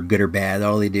 whether they're good or bad,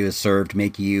 all they do is serve to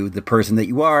make you the person that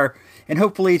you are, and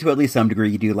hopefully to at least some degree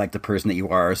you do like the person that you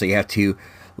are, so you have to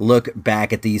look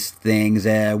back at these things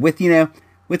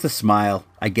with a smile,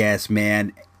 I guess,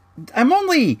 man. I'm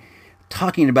only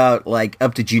talking about like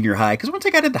up to junior high, because once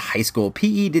I got into high school,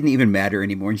 PE didn't even matter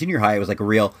anymore. In junior high, it was like a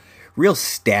real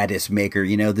status maker.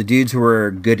 The dudes who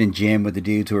were good in gym with the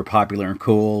dudes who were popular and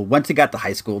cool. Once it got to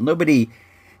high school, nobody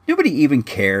even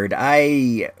cared.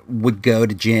 I would go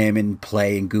to gym and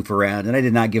play and goof around, and I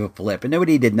did not give a flip. And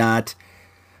nobody did not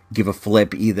give a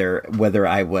flip either, whether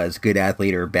I was good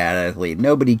athlete or bad athlete.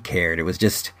 Nobody cared. It was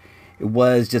just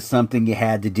something you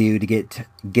had to do to get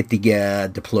the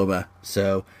diploma.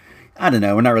 So I don't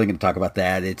know. We're not really going to talk about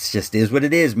that. It's just is what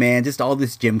it is, man. Just all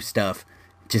this gym stuff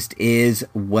just is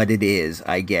what it is,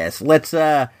 I guess. Let's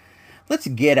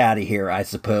get out of here, I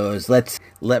suppose. Let's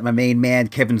let my main man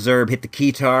Kevin Zerb hit the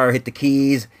keytar, hit the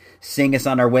keys, sing us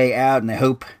on our way out, and I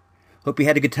hope you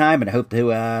had a good time, and I hope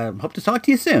to talk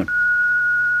to you soon.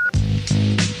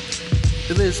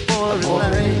 This boring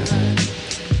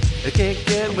life, I can't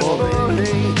get much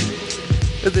boring.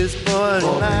 This boring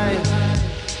life,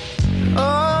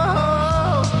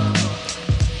 oh,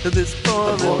 this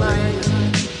boring life.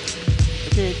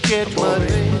 Can't get much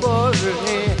boring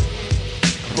life.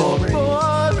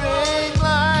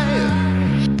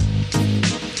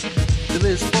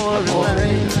 This boring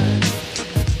life,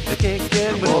 I can't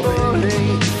get much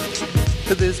boring.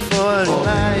 This boring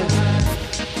life,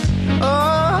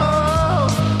 oh,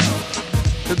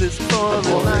 this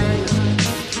boring life,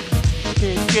 I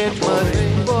can't get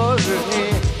much boring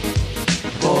life.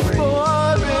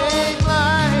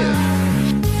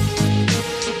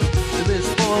 This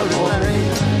boring life,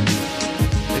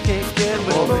 I can't get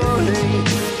much boring.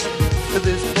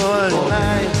 This boring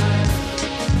life,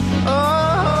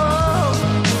 oh,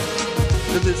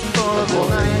 this boring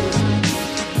life,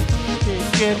 I can't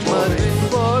get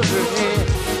much boring.